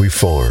fish, we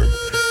farm.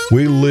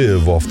 We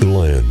live off the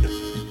land.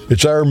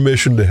 It's our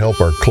mission to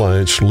help our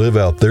clients live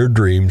out their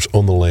dreams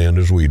on the land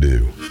as we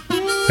do.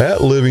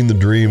 At Living the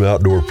Dream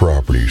Outdoor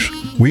Properties,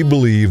 we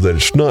believe that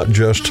it's not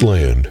just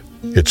land,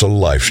 it's a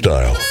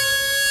lifestyle.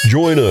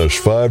 Join us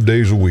 5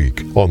 days a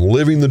week on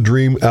Living the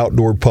Dream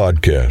Outdoor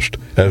Podcast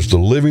as the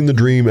Living the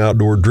Dream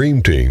Outdoor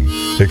Dream Team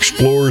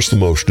explores the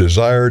most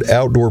desired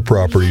outdoor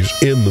properties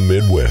in the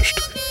Midwest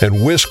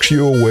and whisks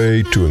you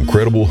away to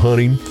incredible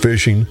hunting,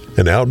 fishing,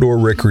 and outdoor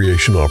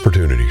recreation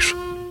opportunities.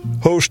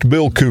 Host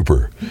Bill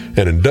Cooper,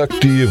 an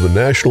inductee of the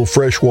National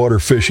Freshwater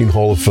Fishing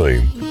Hall of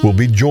Fame, will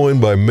be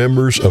joined by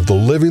members of the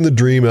Living the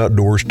Dream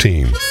Outdoors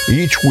team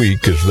each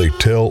week as they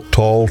tell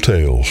tall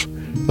tales.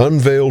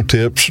 unveil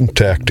tips and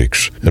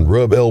tactics, and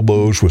rub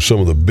elbows with some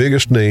of the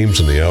biggest names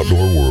in the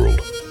outdoor world.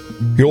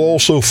 You'll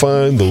also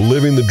find the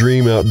Living the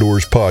Dream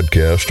Outdoors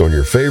podcast on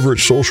your favorite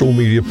social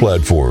media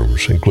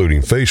platforms,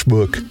 including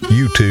Facebook,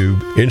 YouTube,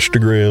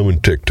 Instagram,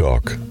 and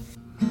TikTok.